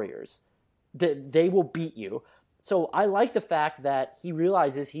the Warriors. They will beat you. So I like the fact that he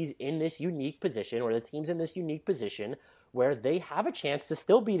realizes he's in this unique position, or the team's in this unique position, where they have a chance to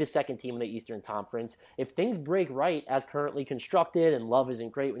still be the second team in the Eastern Conference. If things break right as currently constructed, and Love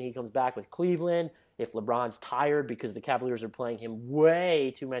isn't great when he comes back with Cleveland, if LeBron's tired because the Cavaliers are playing him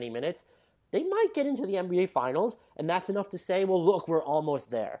way too many minutes, they might get into the NBA Finals, and that's enough to say, well, look, we're almost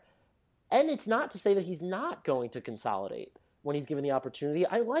there. And it's not to say that he's not going to consolidate when he's given the opportunity.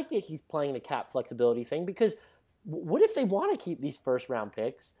 I like that he's playing the cap flexibility thing, because what if they want to keep these first-round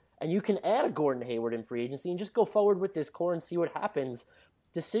picks, and you can add a Gordon Hayward in free agency and just go forward with this core and see what happens?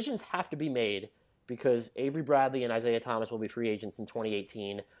 Decisions have to be made, because Avery Bradley and Isaiah Thomas will be free agents in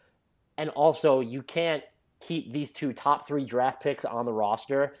 2018. And also, you can't keep these two top 3 draft picks on the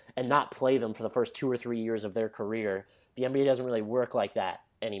roster and not play them for the first 2 or 3 years of their career. The NBA doesn't really work like that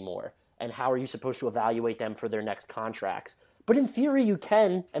anymore. And how are you supposed to evaluate them for their next contracts? But in theory, you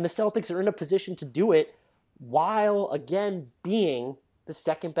can, and the Celtics are in a position to do it while, again, being the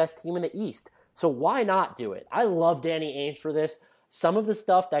second best team in the East. So why not do it? I love Danny Ainge for this. Some of the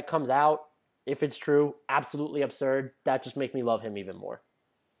stuff that comes out, if it's true, absolutely absurd. That just makes me love him even more,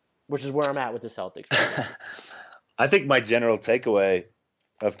 which is where I'm at with the Celtics. I think my general takeaway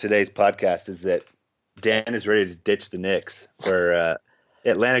of today's podcast is that Dan is ready to ditch the Knicks for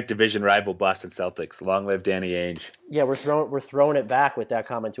Atlantic Division rival Boston Celtics. Long live Danny Ainge. Yeah, we're throwing it back with that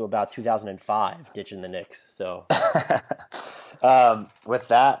comment to about 2005, ditching the Knicks. So, with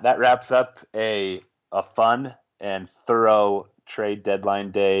that wraps up a fun and thorough trade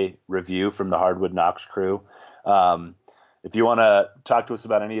deadline day review from the Hardwood Knocks crew. If you want to talk to us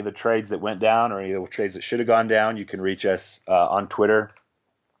about any of the trades that went down or any of the trades that should have gone down, you can reach us on Twitter.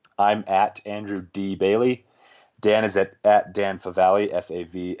 I'm at Andrew D. Bailey. Dan is at Dan Favale,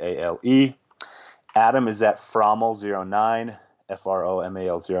 Favale. Adam is at Frommel09,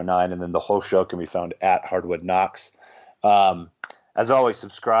 Fromal09, and then the whole show can be found at Hardwood Knocks. As always,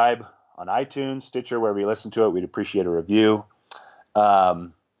 subscribe on iTunes, Stitcher, wherever you listen to it. We'd appreciate a review.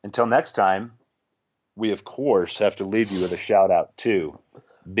 Until next time, we, of course, have to leave you with a shout-out to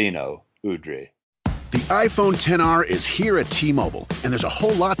Bino Udrih. The iPhone XR is here at T-Mobile, and there's a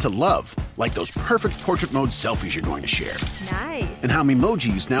whole lot to love, like those perfect portrait mode selfies you're going to share. Nice. And how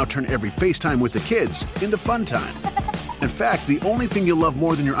Memojis now turn every FaceTime with the kids into fun time. In fact, the only thing you'll love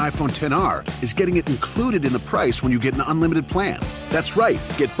more than your iPhone XR is getting it included in the price when you get an unlimited plan. That's right.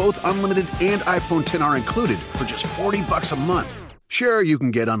 Get both unlimited and iPhone XR included for just $40 a month. Sure, you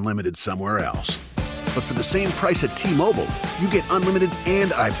can get unlimited somewhere else. But for the same price at T-Mobile, you get unlimited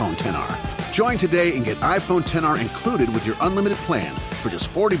and iPhone XR. Join today and get iPhone XR included with your unlimited plan for just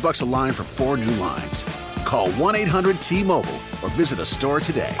 $40 a line for 4 new lines. Call 1-800-T-Mobile or visit a store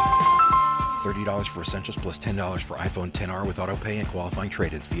today. $30 for Essentials plus $10 for iPhone XR with autopay and qualifying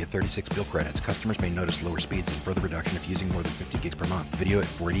trade-ins via 36 bill credits. Customers may notice lower speeds and further reduction if using more than 50 gigs per month. Video at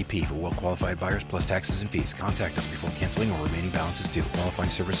 480p for well-qualified buyers plus taxes and fees. Contact us before canceling or remaining balances due. Qualifying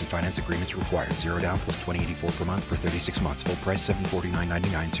service and finance agreements required. 0 down plus $20.84 per month for 36 months. Full price $749.99,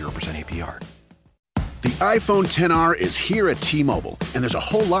 0% APR. The iPhone XR is here at T-Mobile, and there's a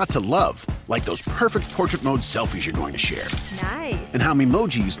whole lot to love, like those perfect portrait mode selfies you're going to share. Nice. And how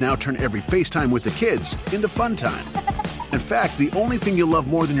Memojis now turn every FaceTime with the kids into fun time. In fact, the only thing you'll love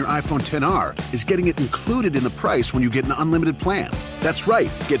more than your iPhone XR is getting it included in the price when you get an unlimited plan. That's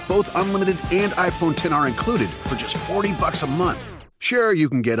right, get both unlimited and iPhone XR included for just $40 a month. Sure, you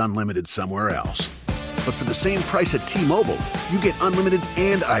can get unlimited somewhere else. But for the same price at T-Mobile, you get unlimited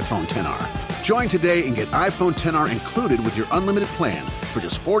and iPhone XR. Join today and get iPhone XR included with your unlimited plan for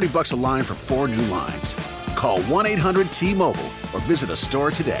just $40 a line for 4 new lines. Call 1-800-T-Mobile or visit a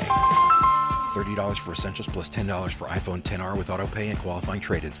store today. $30 for Essentials plus $10 for iPhone XR with autopay and qualifying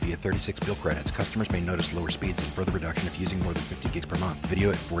trade-ins via 36 bill credits. Customers may notice lower speeds and further reduction if using more than 50 gigs per month.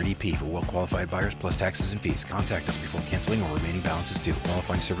 Video at 480p for well-qualified buyers plus taxes and fees. Contact us before canceling or remaining balances due.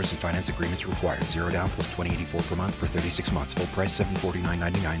 Qualifying service and finance agreements required. 0 down plus $20.84 per month for 36 months. Full price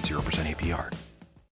 $749.99, 0% APR.